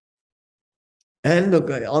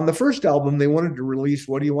then on the first album, they wanted to release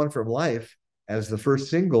What Do You Want From Life as the first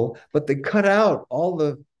single, but they cut out all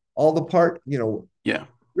the part, Yeah.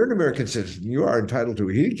 you're an American citizen, you are entitled to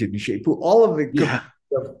a heated kidney shaped pool. All of the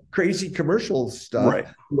crazy commercial stuff. Right.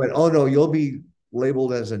 Went, oh no, you'll be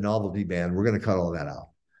labeled as a novelty band. We're going to cut all that out.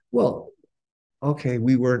 Well, okay,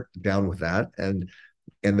 we weren't down with that, and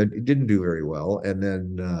it didn't do very well. And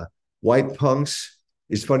then White Punks.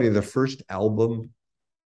 It's funny. The first album,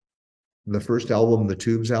 the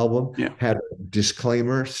Tubes album, had a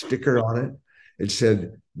disclaimer sticker on it. It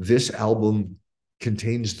said, "This album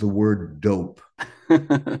contains the word dope."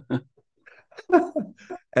 And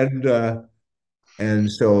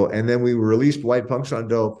then we released White Punks on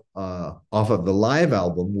Dope off of the live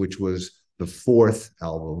album, which was the fourth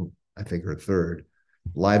album, I think, or third,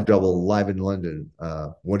 live double, Live in London.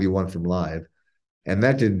 What Do You Want From Live? And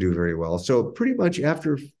that didn't do very well. So pretty much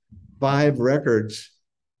after 5 records,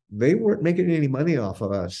 they weren't making any money off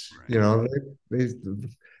of us.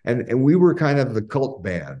 And we were kind of the cult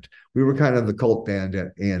band. We were kind of the cult band at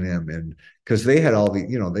A&M, and because they had all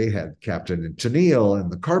they had Captain and Tennille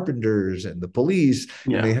and the Carpenters and the Police,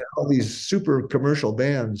 and they had all these super commercial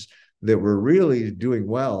bands that were really doing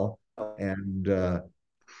well. And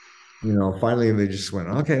finally they just went,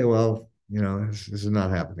 okay, well, this is not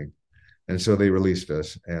happening, and so they released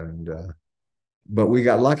us. And but we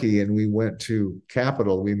got lucky, and we went to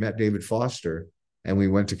Capitol. We met David Foster, and we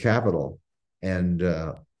went to Capitol, and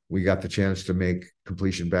we got the chance to make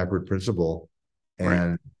Completion Backward Principle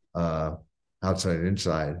and Outside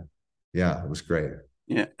Inside. Yeah, it was great.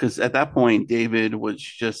 Yeah, because at that point, David was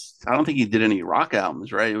just, I don't think he did any rock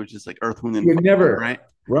albums, right? It was just like Earth, Wind, and Fire, never, right?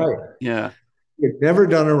 Yeah. He had never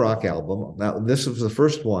done a rock album. Now, this was the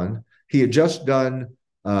first one. He had just done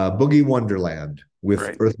Boogie Wonderland with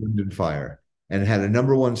Earth, Wind, and Fire, and had a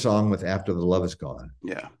 #1 song with After the Love Is Gone.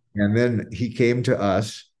 Yeah. And then he came to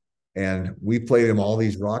us, and we played him all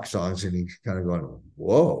these rock songs, and he's kind of going,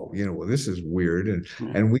 whoa, well, this is weird.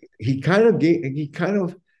 And he kind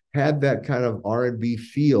of had that kind of R&B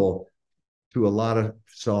feel to a lot of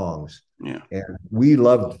songs. Yeah. And we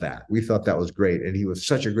loved that. We thought that was great. And he was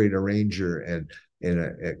such a great arranger and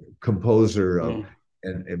a composer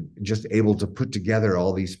and just able to put together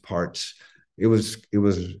all these parts. It was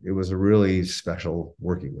a really special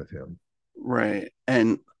working with him. Right.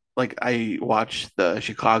 And like I watched the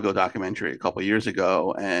Chicago documentary a couple of years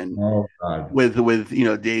ago, and with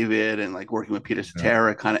David and like working with Peter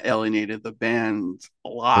Cetera kind of alienated the band a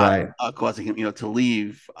lot, causing him to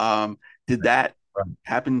leave. Did that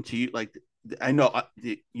happen to you? Like, I know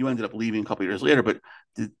you ended up leaving a couple of years later, but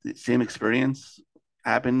did the same experience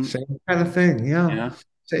happen? Same kind of thing, yeah.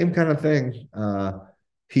 Same kind of thing.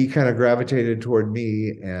 He kind of gravitated toward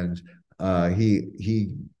me, and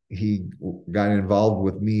he got involved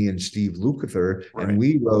with me and Steve Lukather, and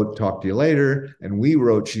we wrote Talk to You Later, and we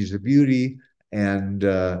wrote She's a Beauty, and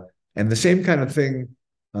the same kind of thing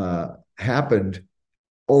happened,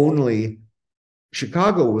 only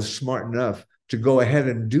Chicago was smart enough to go ahead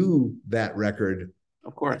and do that record,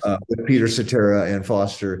 of course, with Peter Cetera and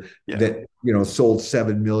Foster, that sold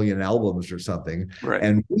 7 million albums or something.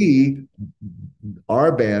 And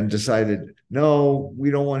our band decided, no,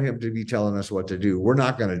 we don't want him to be telling us what to do. We're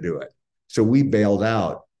not going to do it. So we bailed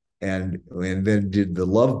out and then did the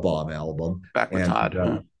Love Bomb album. Back with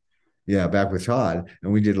Todd. Back with Todd.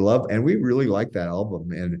 And we did Love, and we really liked that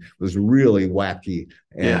album, and it was really wacky.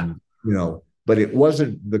 And, but it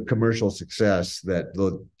wasn't the commercial success that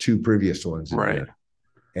the 2 previous ones did.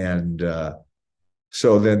 And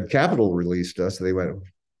so then Capitol released us. They went,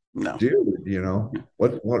 no, dude,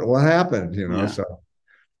 what happened? So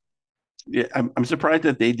I'm surprised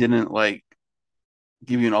that they didn't like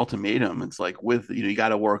give you an ultimatum. It's like with you got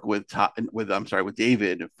to work with with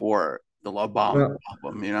David for the Love Bomb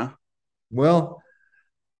album. Well,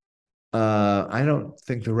 I don't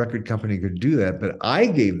think the record company could do that, but I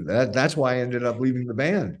gave that. That's why I ended up leaving the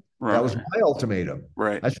band. That was my ultimatum.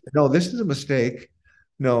 I said, no, this is a mistake.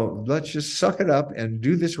 No, let's just suck it up and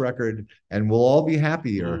do this record, and we'll all be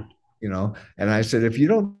happier, And I said, if you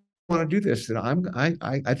don't want to do this, then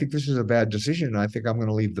I think this is a bad decision. I think I'm going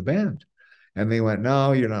to leave the band. And they went,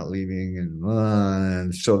 no, you're not leaving.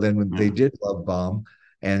 And so then when they did Love Bomb,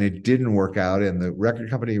 and it didn't work out, and the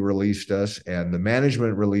record company released us, and the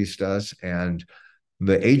management released us, and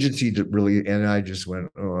the agency and I just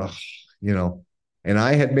went, and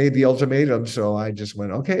I had made the ultimatum, so I just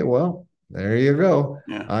went, okay, well, there you go.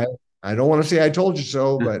 Yeah. I don't want to say I told you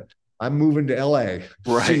so, but I'm moving to LA.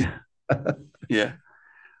 Right. Yeah.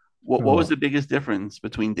 What was the biggest difference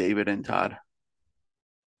between David and Todd?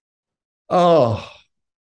 Oh,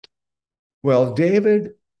 well,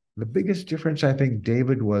 David, the biggest difference, I think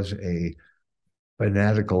David was a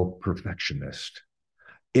fanatical perfectionist.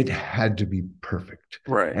 It had to be perfect.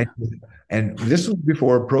 Right. And this was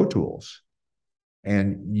before Pro Tools.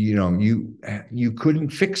 And you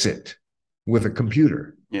couldn't fix it with a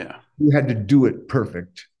computer. Yeah. You had to do it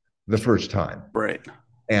perfect the first time. Right.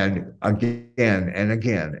 And again and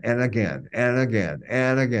again and again and again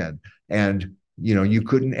and again. And you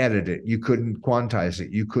couldn't edit it, you couldn't quantize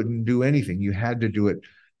it, you couldn't do anything. You had to do it.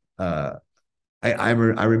 I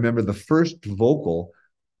remember the first vocal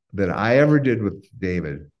that I ever did with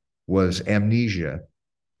David was Amnesia,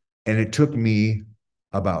 and it took me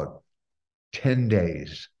about 10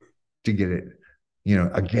 days to get it,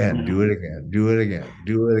 again, do it again, do it again,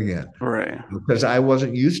 do it again. Right. Because I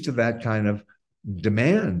wasn't used to that kind of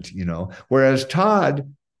demand, Whereas Todd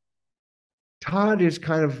is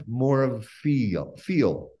kind of more of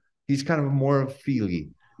feel. He's kind of more of feely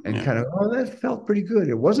and kind of, that felt pretty good.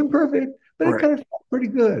 It wasn't perfect, but it kind of felt pretty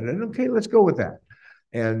good. And okay, let's go with that.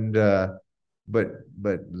 And but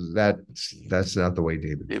that's not the way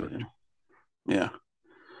David did. Yeah.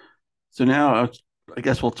 So now I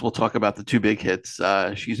guess we'll talk about the two big hits.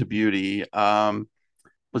 She's a Beauty.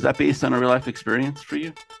 Was that based on a real life experience for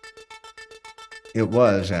you? It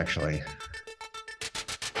was actually.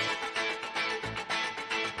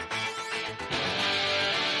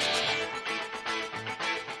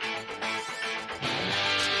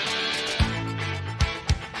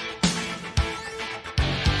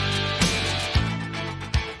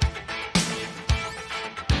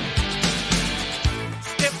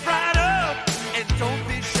 Step right up and don't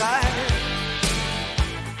be shy,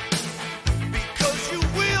 because you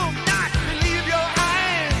will not believe your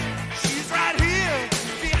eyes. She's right here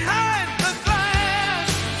behind the glass.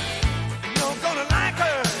 You're gonna like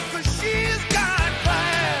her, 'cause she's got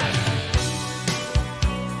class.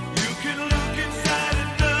 You can look inside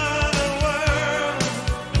another world.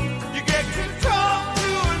 You get to talk to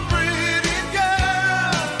a pretty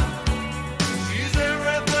girl. She's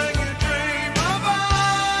everything you dream about.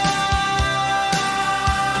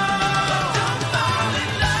 Don't fall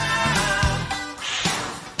in love.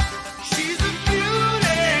 She's a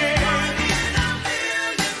beauty. One in a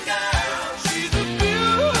million girls. She's a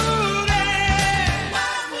beauty.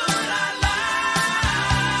 What would I like?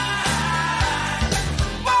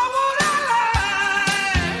 What would I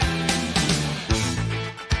like?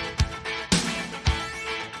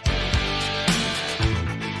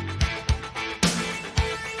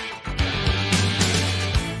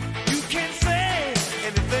 You can say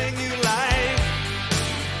anything you like,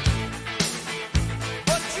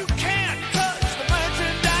 but you can't touch the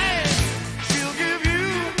merchandise. She'll give you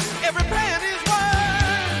every penny's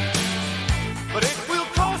worth, but it will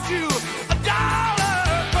cost you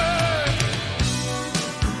 $1 first.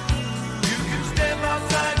 You can step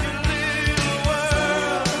outside your little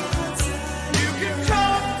world. You can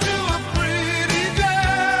talk to a pretty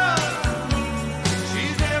girl.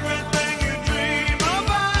 She's everything you dream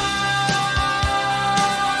about.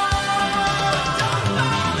 Don't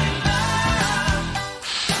fall in love.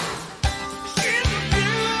 She's a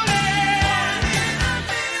beauty.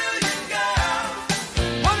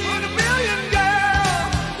 One in a million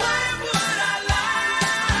girls. What would I like?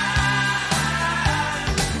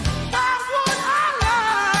 What would I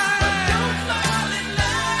like? Don't fall in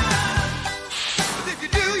love. But if you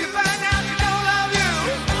do, you find out you don't love you.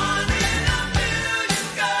 One in a million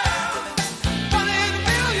girls. One in a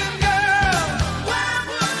million girls. What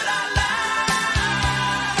would I like?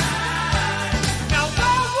 Now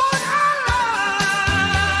what would I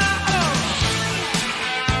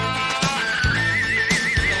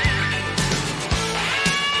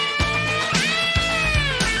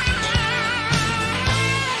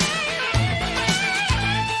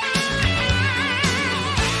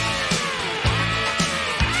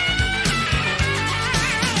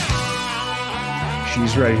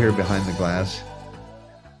She's right here behind the glass,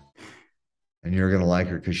 and you're going to like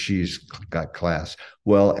her because she's got class.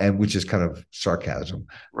 Well, and which is kind of sarcasm,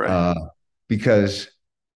 Right. because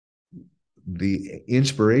the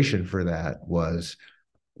inspiration for that was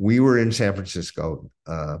we were in San Francisco.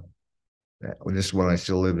 This is when I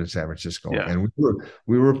still lived in San Francisco, Yeah. and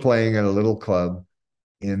we were playing at a little club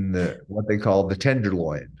in what they call the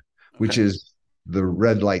Tenderloin, which Okay. is the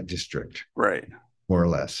red light district, Right. more or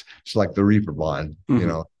less. It's like the Reeperbahn,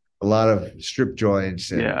 Mhm. a lot of strip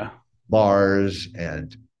joints and Yeah. bars,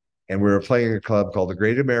 and we were playing a club called the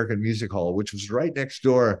Great American Music Hall, which was right next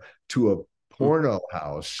door to a porno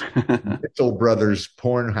house, Mitchell Brothers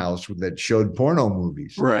porn house that showed porno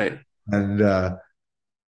movies. Right. And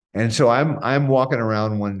so I'm walking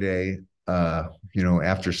around one day,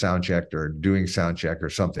 after sound check or doing sound check or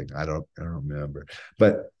something. I don't remember,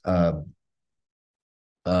 but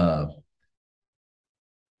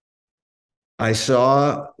I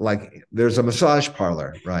saw, like, there's a massage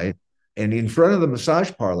parlor, right? And in front of the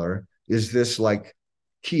massage parlor is this like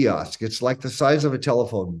kiosk. It's like the size of a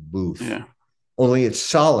telephone booth, Yeah. only it's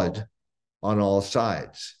solid on all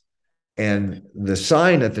sides. And the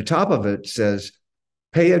sign at the top of it says,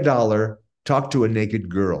 "Pay $1, talk to a naked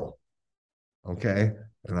girl." Okay.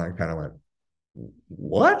 And I kind of went,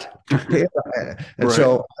 "What?" And Right.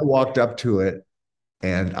 so I walked up to it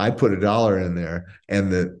and I put $1 in there,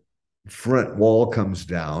 and the front wall comes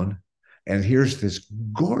down, and here's this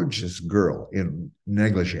gorgeous girl in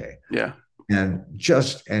negligee. Yeah.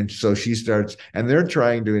 And so she starts, and they're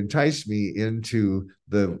trying to entice me into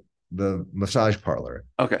the massage parlor.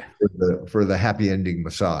 Okay. For the happy ending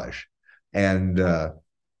massage. And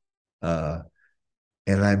I'm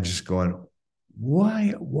just going,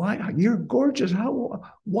 why you're gorgeous.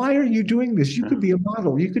 Why are you doing this? You could be a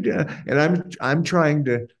model. You could, and I'm trying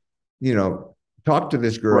to, talk to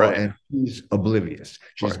this girl, Right. and she's oblivious.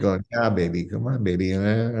 She's Right. going, "Yeah, baby, come on, baby.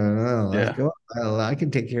 Let's Yeah. go. I can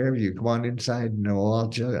take care of you. Come on inside. No, I'll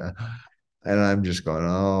tell you." And I'm just going,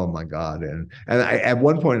 "Oh my God!" And I, at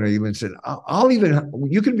one point, I even said,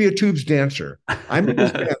 you can be a Tubes dancer. I'm in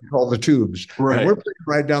this band called the Tubes, Right. and we're playing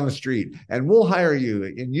right down the street, and we'll hire you,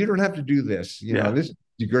 and you don't have to do this. This is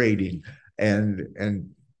degrading."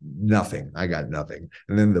 And nothing. I got nothing.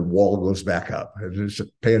 And then the wall goes back up. And just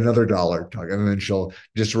pay another $1, and then she'll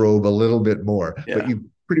disrobe a little bit more. Yeah. But you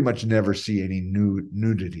pretty much never see any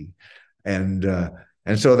nudity. And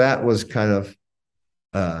so that was kind of.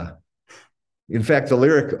 In fact, the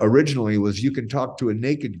lyric originally was, "You can talk to a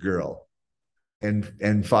naked girl."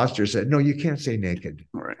 And Foster said, "No, you can't say naked.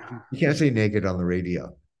 Right. You can't say naked on the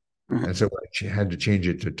radio." Mhm. And so I had to change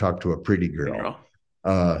it to "talk to a pretty girl." Girl.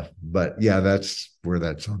 But yeah, that's where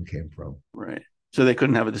that song came from. Right. So they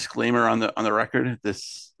couldn't have a disclaimer on the record.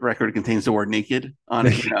 This record contains the word naked on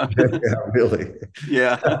it. Yeah, really.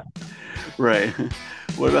 Yeah. Right.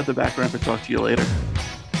 What about the background for Talk to You Later?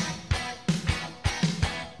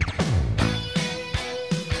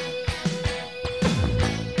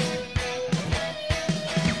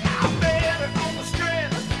 I bet on the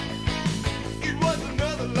stress. It was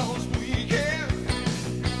another lost weekend.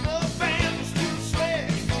 The band was too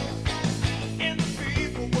slick, and the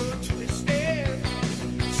people were twisted.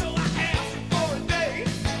 So I asked her for a date.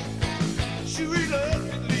 She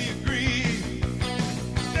reluctantly agreed.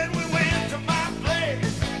 Then we went to my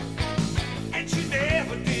place, and she never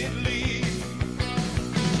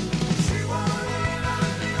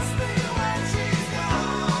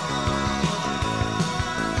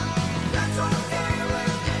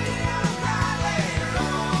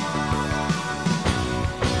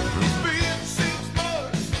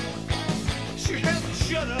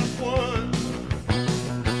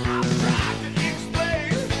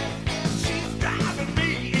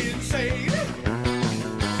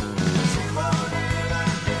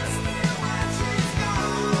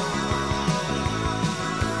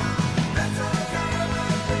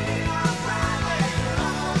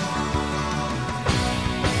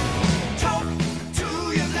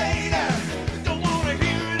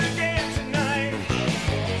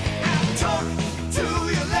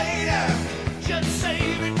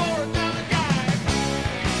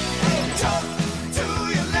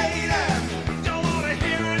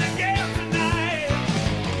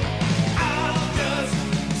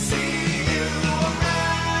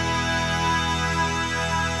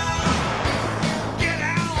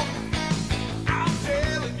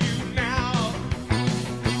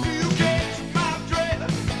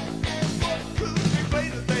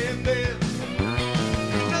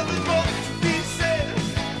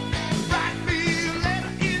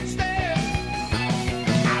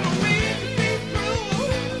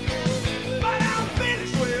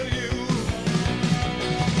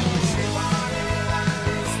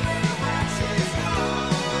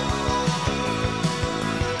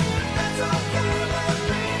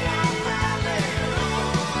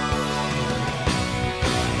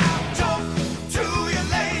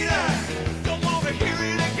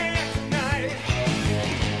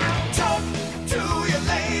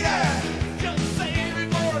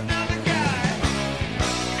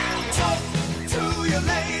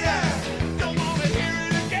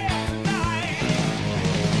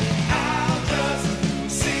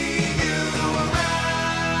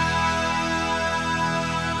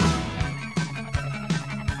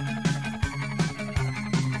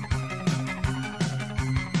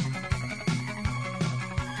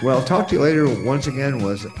Well, Talk to You Later once again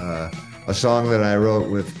was a song that I wrote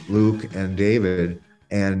with Luke and David,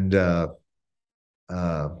 and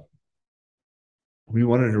we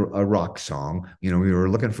wanted a rock song. You know, we were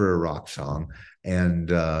looking for a rock song, and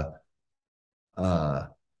the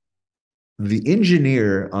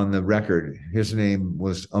engineer on the record, his name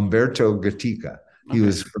was Humberto Gatica. He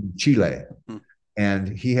was from Chile, and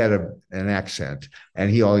he had an accent, and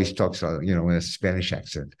he always talks, in a Spanish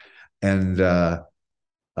accent, and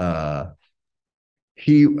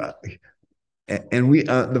he and we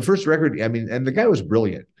the first record. I mean, and the guy was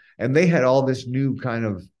brilliant, and they had all this new kind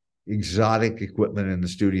of exotic equipment in the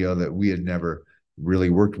studio that we had never really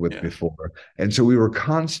worked with before, and so we were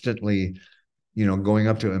constantly, going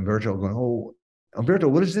up to Humberto, going, "Oh, Humberto,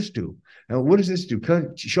 what does this do? And what does this do?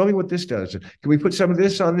 Show me what this does. Can we put some of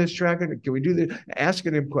this on this track? Can we do this?"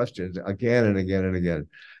 Asking him questions again and again and again,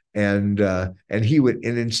 and he would,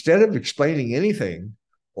 and instead of explaining anything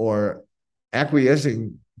or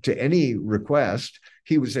acquiescing to any request,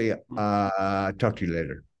 he would say, "Talk to you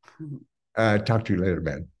later. Talk to you later,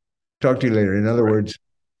 man. Talk to you later." In other words,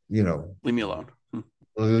 leave me alone.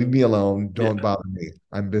 Leave me alone. Don't bother me.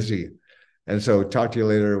 I'm busy. And so "Talk to You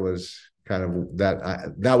Later" was kind of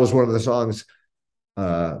that. That was one of the songs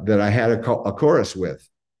that I had a chorus with.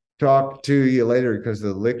 "Talk to you later," because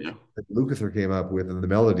the lick that Lukather came up with and the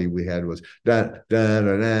melody we had was da da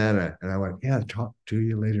da da da. And I went, "Yeah, talk to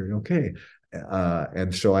you later." Okay.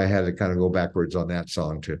 And so I had to kind of go backwards on that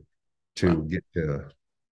song to get to.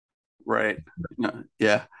 Right.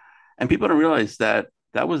 Yeah. And people don't realize that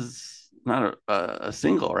was not a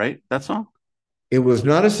single, right? That song? It was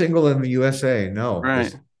not a single in the USA. No.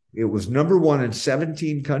 Right. It was number one in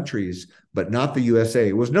 17 countries, but not the USA.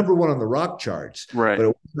 It was number one on the rock charts, right? But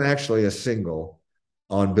it wasn't actually a single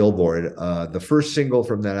on Billboard. The first single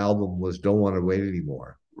from that album was "Don't Want to Wait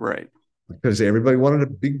Anymore," right? Because everybody wanted a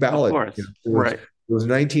big ballad. Of course. Right. It was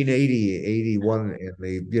 1980, 81, and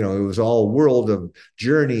it was all world of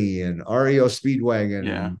Journey and REO Speedwagon,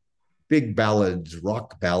 and big ballads,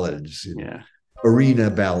 rock ballads, arena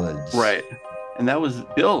ballads, right? And that was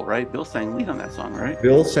Bill, right? Bill sang lead on that song, right?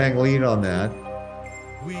 Bill sang lead on that.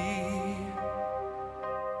 We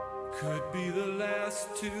could be the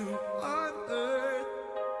last two on earth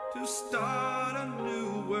to start a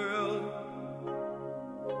new world.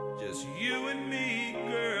 Just you and me,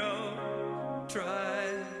 girl. Try,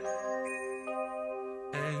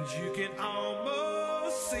 and you can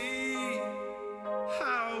almost see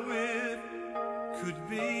how it could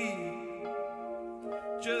be.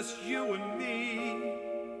 Just you and me,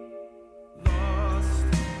 lost,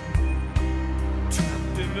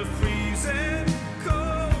 trapped in the freezing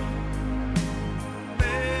cold,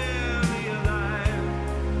 barely alive,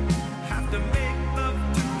 have to make love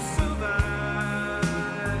to survive.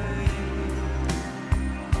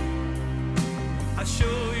 I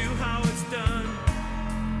show you how it's done,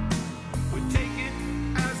 we take it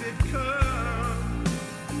as it comes,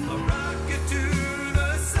 a rocket to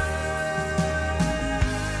the sun.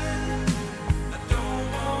 Don't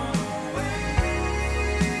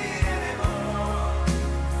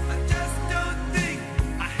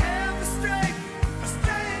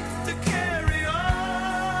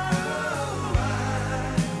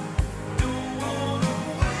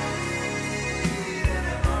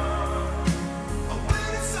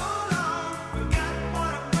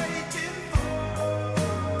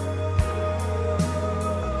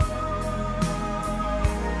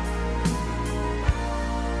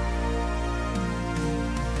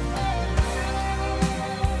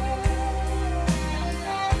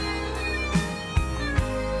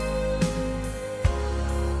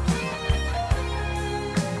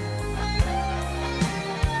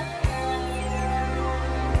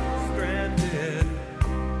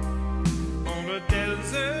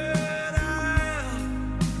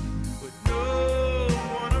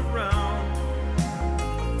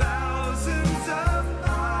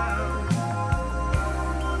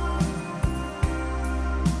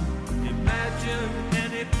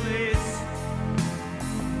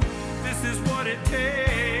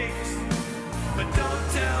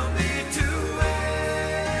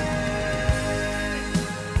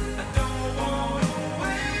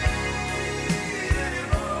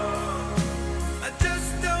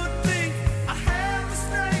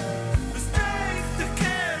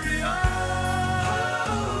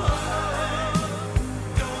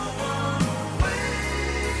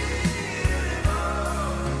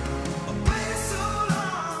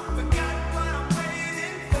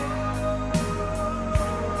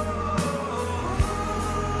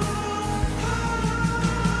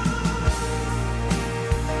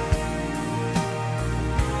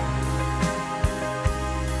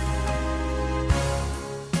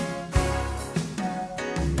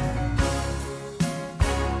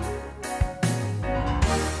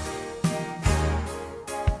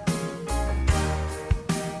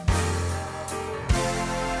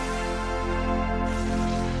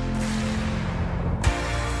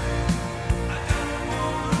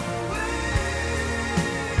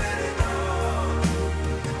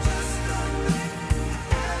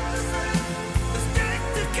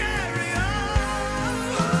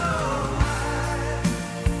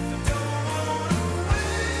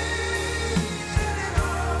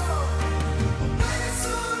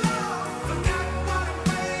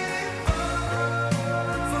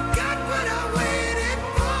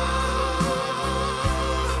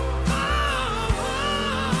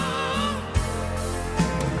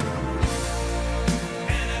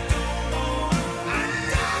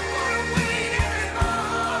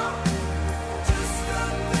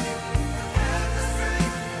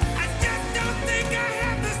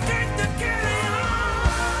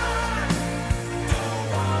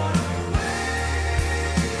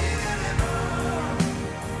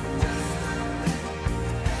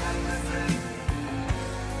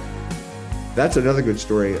That's another good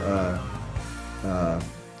story.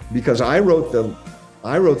 Because I wrote the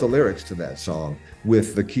lyrics to that song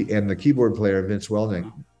with the keyboard player Vince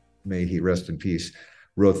Welnick, may he rest in peace,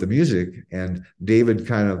 wrote the music, and David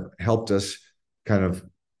kind of helped us kind of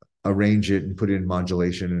arrange it and put in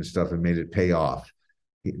modulation and stuff and made it pay off.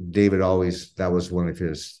 David always, that was one of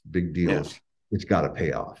his big deals. Yeah. It's got to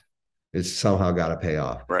pay off. It's somehow got to pay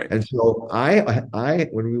off. Right. And so I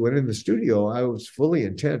when we went in the studio, I was fully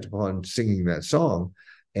intent upon singing that song,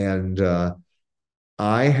 and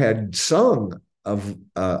I had sung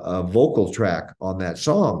a vocal track on that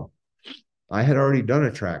song. I had already done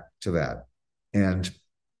a track to that, and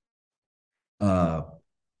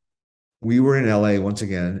we were in LA once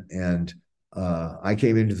again, and I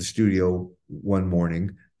came into the studio one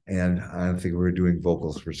morning, and I don't think we were doing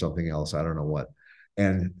vocals for something else. I don't know what.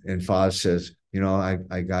 And Foz says,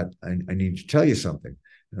 I need to tell you something.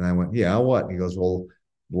 And I went, yeah, what? And he goes, well,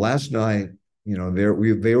 last night,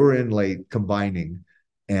 they were in late combining,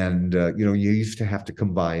 and you used to have to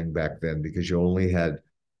combine back then because you only had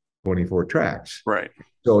 24 tracks. Right.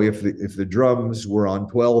 So if the drums were on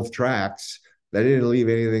 12 tracks, that didn't leave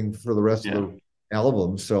anything for the rest of the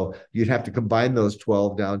album. So you'd have to combine those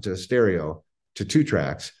 12 down to stereo to 2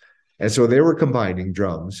 tracks. And so they were combining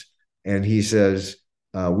drums. And he says,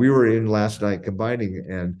 we were in last night combining,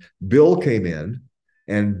 and Bill came in,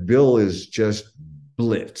 and Bill is just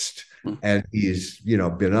blitzed. And he's,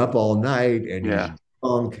 been up all night, and he's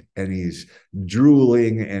drunk, and he's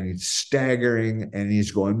drooling, and he's staggering, and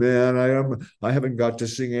he's going, man, I haven't got to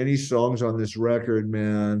sing any songs on this record,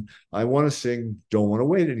 man. I want to sing Don't Want to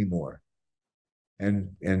Wait Anymore.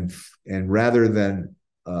 And rather than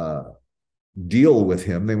deal with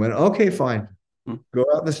him, they went, okay, fine. Go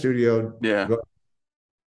out in the studio. Yeah.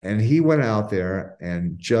 And he went out there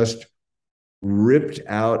and just ripped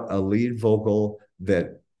out a lead vocal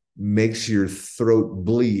that makes your throat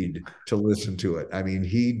bleed to listen to it. I mean,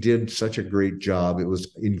 he did such a great job. It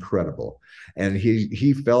was incredible. And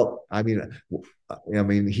he felt, he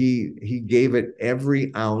gave it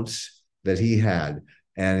every ounce that he had.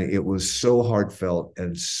 And it was so heartfelt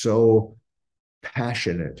and so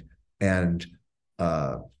passionate. And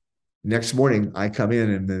next morning I come in,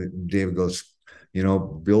 and then David goes,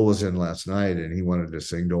 Bill was in last night and he wanted to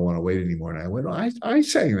sing Don't Want to Wait Anymore. And I went, I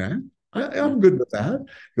sang that. I'm good with that.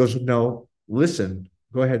 He goes, no, listen,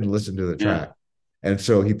 go ahead and listen to the track. Yeah. And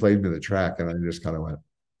so he played me the track, and I just kind of went,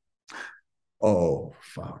 oh,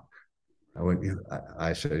 fuck.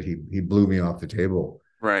 I said, he blew me off the table.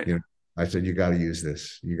 Right. I said, you got to use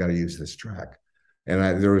this. You got to use this track.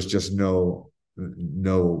 And there was just no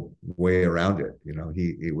way around it.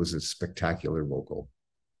 It was a spectacular vocal.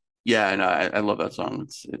 Yeah, and I love that song.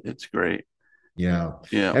 It's great. Yeah.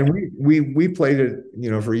 Yeah. And we played it,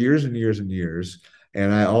 for years and years and years.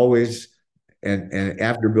 And I always, and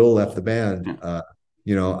after Bill left the band,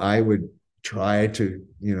 I would try to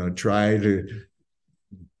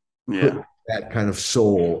put that kind of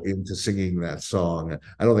soul into singing that song.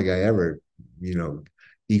 I don't think I ever,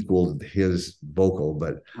 equaled his vocal,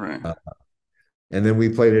 but right. And then we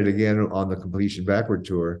played it again on the Completion Backward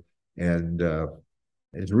tour, and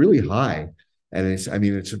it's really high, and it's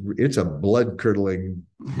a blood curdling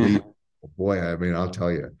boy. I'll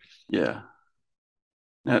tell you. Yeah.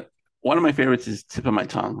 Now, one of my favorites is Tip of My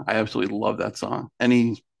Tongue. I absolutely love that song.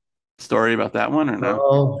 Any story about that one or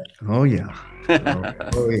no? Oh yeah.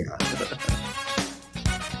 oh yeah.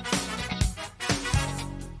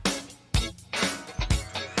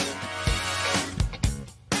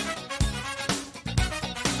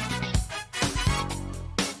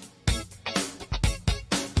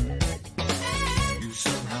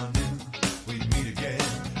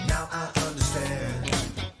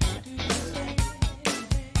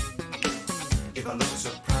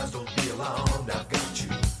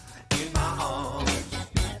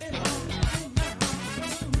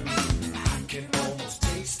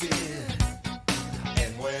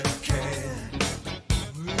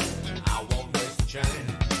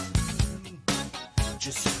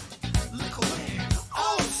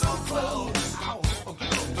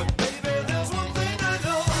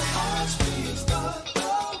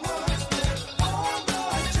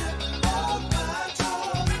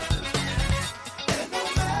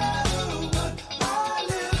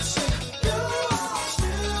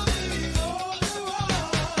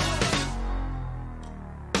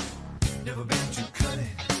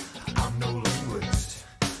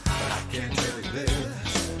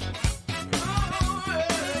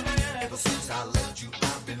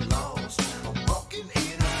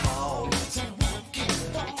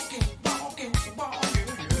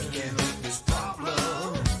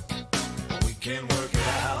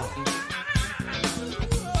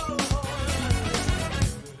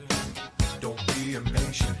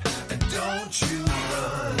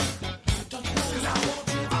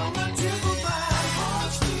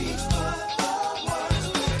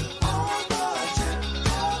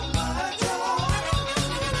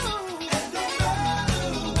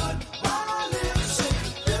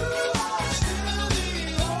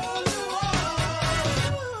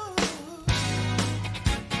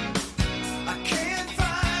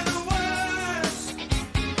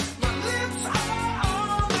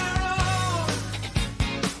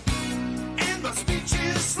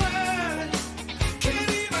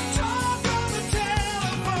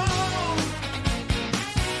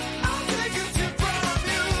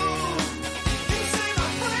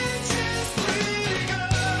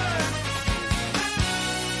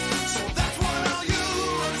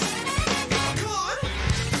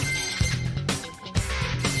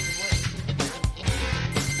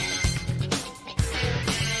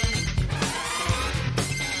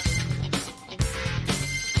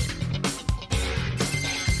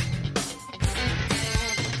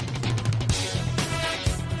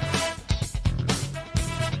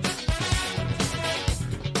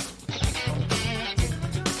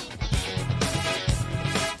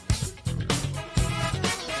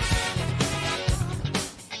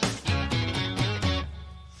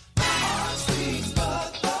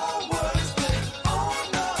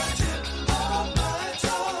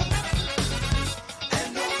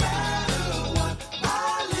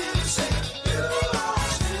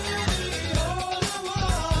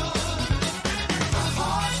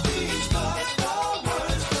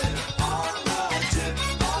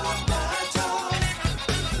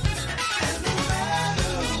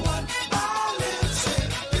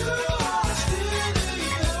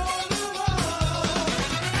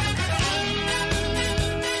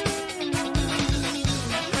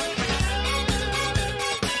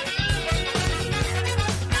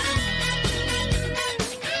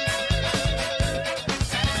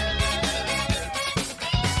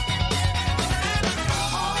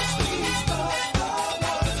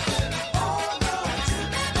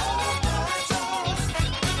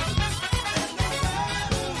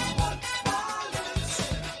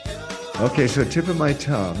 Okay, so Tip of My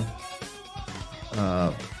Tongue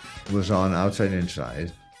was on Outside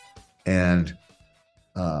Inside, and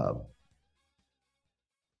uh,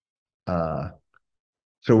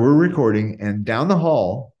 so we're recording, and down the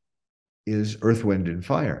hall is Earth, Wind, and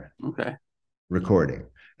Fire Okay. recording.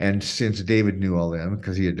 And since David knew all them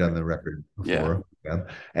because he had done the record before, Yeah.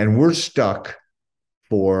 And we're stuck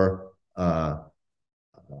for a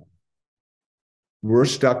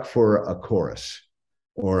chorus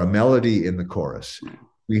or a melody in the chorus.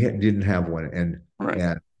 We didn't have one,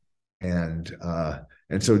 and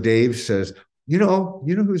so Dave says, you know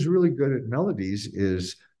who's really good at melodies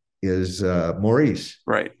is Maurice.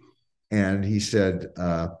 Right. And he said,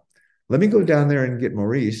 let me go down there and get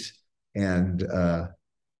Maurice. And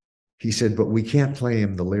he said, but we can't play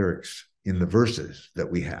him the lyrics in the verses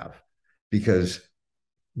that we have because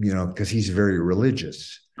he's very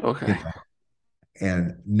religious. Okay.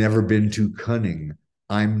 And never been too cunning.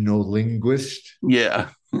 I'm no linguist. Yeah.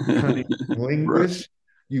 Cunning linguist.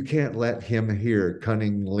 You can't let him hear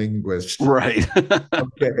cunning linguist. Right.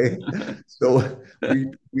 Okay. So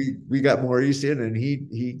we got Maurice in, and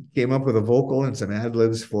he came up with a vocal and some ad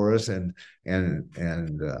libs for us, and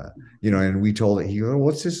we told it. He goes,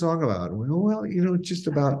 "What's this song about?" Well, it's just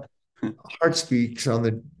about heart speaks on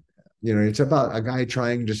the, it's about a guy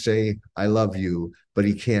trying to say I love you, but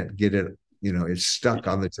he can't get it. It's stuck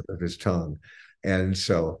on the tip of his tongue, and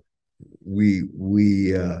so we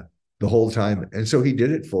the whole time. And so he did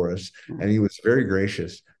it for us, and he was very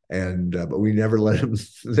gracious. And but we never let him.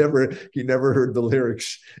 He never heard the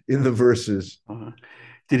lyrics in the verses.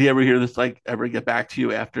 Did he ever hear this? Like, ever get back to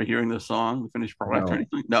you after hearing the song, the finished product or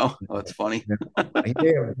anything? No. Oh, that's funny.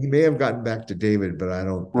 He may have gotten back to David, but I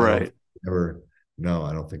don't. Right. No,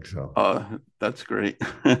 I don't think so. That's great.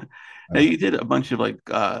 Now, you did a bunch of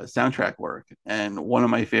soundtrack work, and one of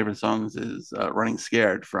my favorite songs is "Running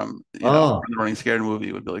Scared" from the Running Scared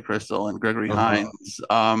movie with Billy Crystal and Gregory Hines.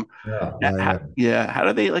 How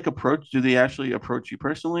do they approach? Do they actually approach you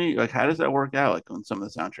personally? How does that work out? On some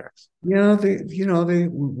of the soundtracks?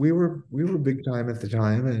 We were big time at the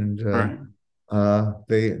time, and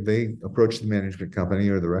they approached the management company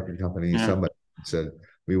or the record company. Yeah. Somebody said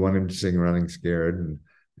we want him to sing "Running Scared,"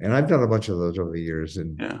 and I've done a bunch of those over the years,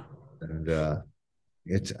 and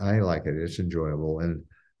I like it. It's enjoyable, and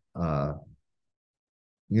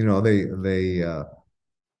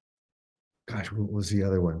gosh, what was the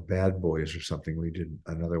other one? Bad Boys or something. We did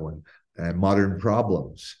another one, Modern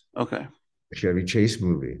Problems. Okay. Chevy Chase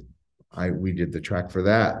movie. We did the track for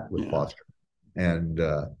that with Foster, and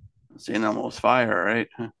St. Elmo's Fire, right?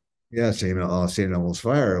 Yeah, St. Elmo's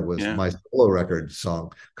Fire was my solo record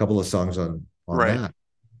song. A couple of songs on that.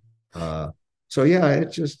 So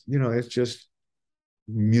it's just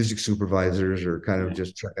music supervisors are kind of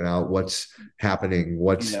just checking out what's happening,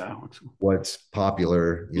 what's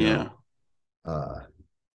popular,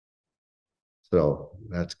 so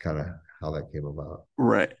that's kind of how that came about.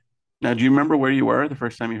 Right. Now, do you remember where you were the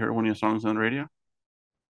first time you heard one of your songs on the radio?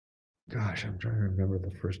 Gosh, I'm trying to remember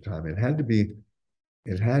the first time. It had to be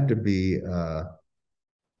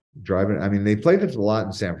driving. I mean, they played it a lot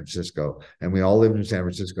in San Francisco, and we all lived in San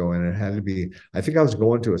Francisco, and it had to be, I think I was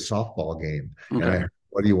going to a softball game, and I heard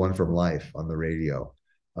 "What Do You Want From Life" on the radio.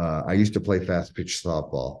 I used to play fast pitch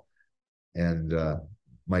softball, and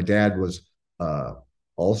my dad was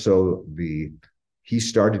also he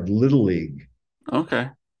started Little League. Okay.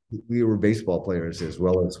 We were baseball players as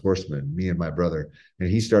well as horsemen, me and my brother, and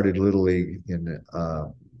he started Little League in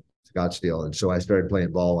Scottsdale, and so I started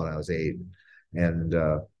playing ball when I was 8, and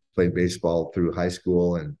played baseball through high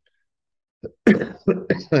school, and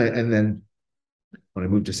and then when I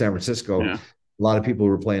moved to San Francisco, a lot of people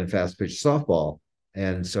were playing fast pitch softball,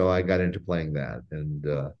 and so I got into playing that, and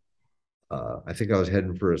I think I was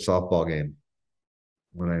heading for a softball game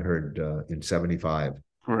when I heard in '75.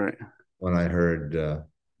 Right. When I heard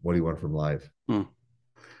 "What Do You Want From Life." What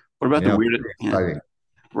about the weirdest?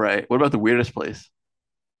 Right. What about the weirdest place?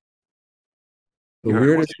 The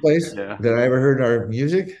weirdest place that I ever heard our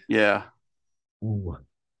music? Yeah. Ooh.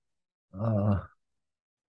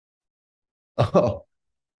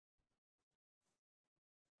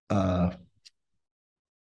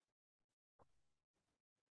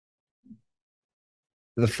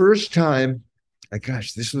 The first time,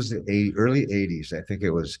 gosh, this was the early 80s. I think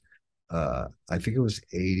it was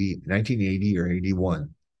 1980 or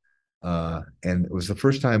 81. And it was the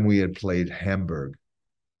first time we had played Hamburg,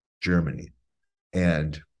 Germany.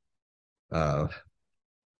 And I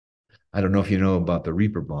don't know if you know about the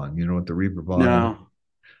Reeperbahn. You know what the Reeperbahn is? No.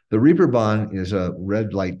 The Reeperbahn is a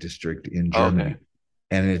red light district in Germany. Okay.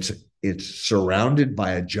 And it's surrounded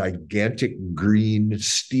by a gigantic green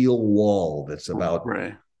steel wall that's about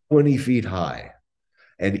Right. 20 feet high.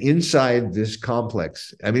 And inside this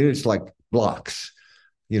complex, I mean, it's like blocks,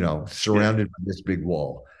 surrounded by this big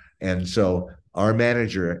wall. And so our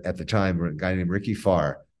manager at the time, a guy named Ricky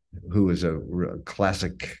Farr, who was a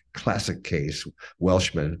classic case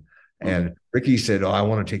Welshman. And Ricky said, "Oh, I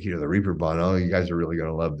want to take you to the Reeperbahn. Oh, you guys are really going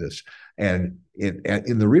to love this." And in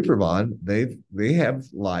the Reeperbahn, they have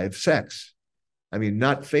live sex. I mean,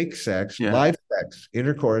 not fake sex, live sex,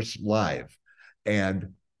 intercourse live.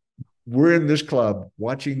 And we're in this club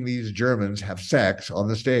watching these Germans have sex on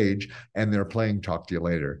the stage, and they're playing "Talk to You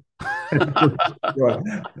Later." I'm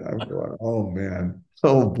going, oh man,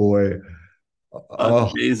 oh boy,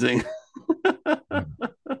 Amazing.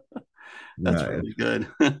 That's yeah, really good.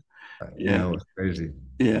 yeah, it was crazy.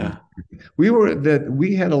 Yeah.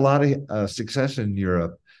 We had a lot of success in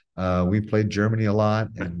Europe. We played Germany a lot,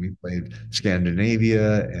 and we played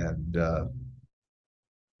Scandinavia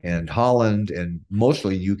and Holland, and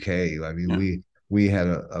mostly UK. I mean, we had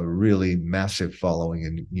a really massive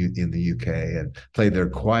following in the UK, and played there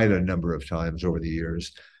quite a number of times over the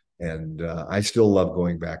years. And I still love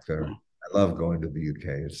going back there. I love going to the UK.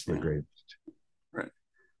 It's the greatest. Right.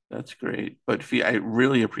 That's great. But Fee, I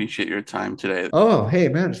really appreciate your time today. Oh, hey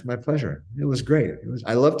man, it's my pleasure. It was great.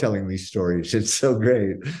 I love telling these stories. It's so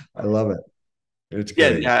great. I love it. It's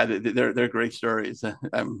great. Yeah, they're great stories.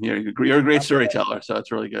 You're a great storyteller, so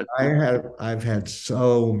it's really good. I've had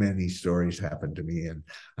so many stories happen to me, and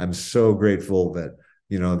I'm so grateful that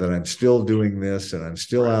that I'm still doing this, and I'm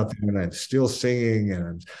still out there, and I'm still singing, and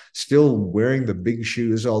I'm still wearing the big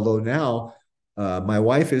shoes. Although now, my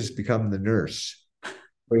wife has become the nurse.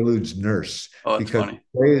 Prelude's nurse. Oh, that's because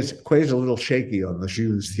funny. Quay's a little shaky on the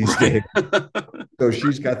shoes these days. So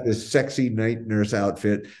she's got this sexy night nurse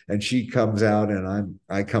outfit, and she comes out, and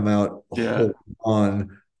I come out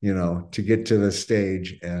on, to get to the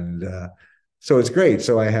stage. And so it's great.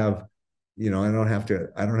 So I have, I don't have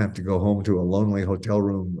to go home to a lonely hotel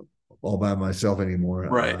room all by myself anymore.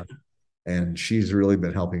 Right. And she's really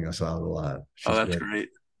been helping us out a lot. That's great.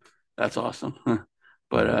 That's awesome.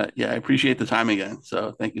 But I appreciate the time again.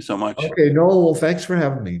 So thank you so much. Okay, Noel. Well, thanks for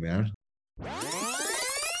having me, man.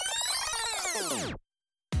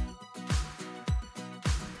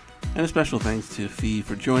 And a special thanks to Fee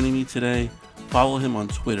for joining me today. Follow him on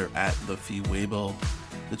Twitter at The Fee Waybill.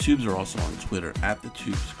 The Tubes are also on Twitter at The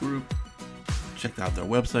Tubes Group. Check out their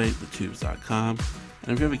website, thetubes.com.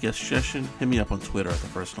 And if you have a guest suggestion, hit me up on Twitter at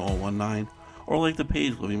TheFirstNoel19 or like the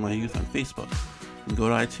page Living My Youth on Facebook. And go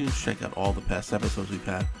to iTunes, check out all the past episodes we've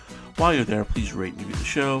had. While you're there, please rate and review the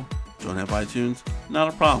show. Don't have iTunes?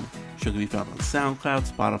 Not a problem. The show can be found on SoundCloud,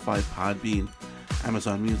 Spotify, Podbean,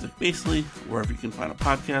 Amazon Music, basically wherever you can find a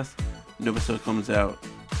podcast. New episode comes out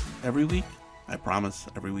every week. I promise,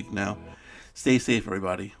 every week now. Stay safe,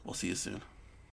 everybody. We'll see you soon.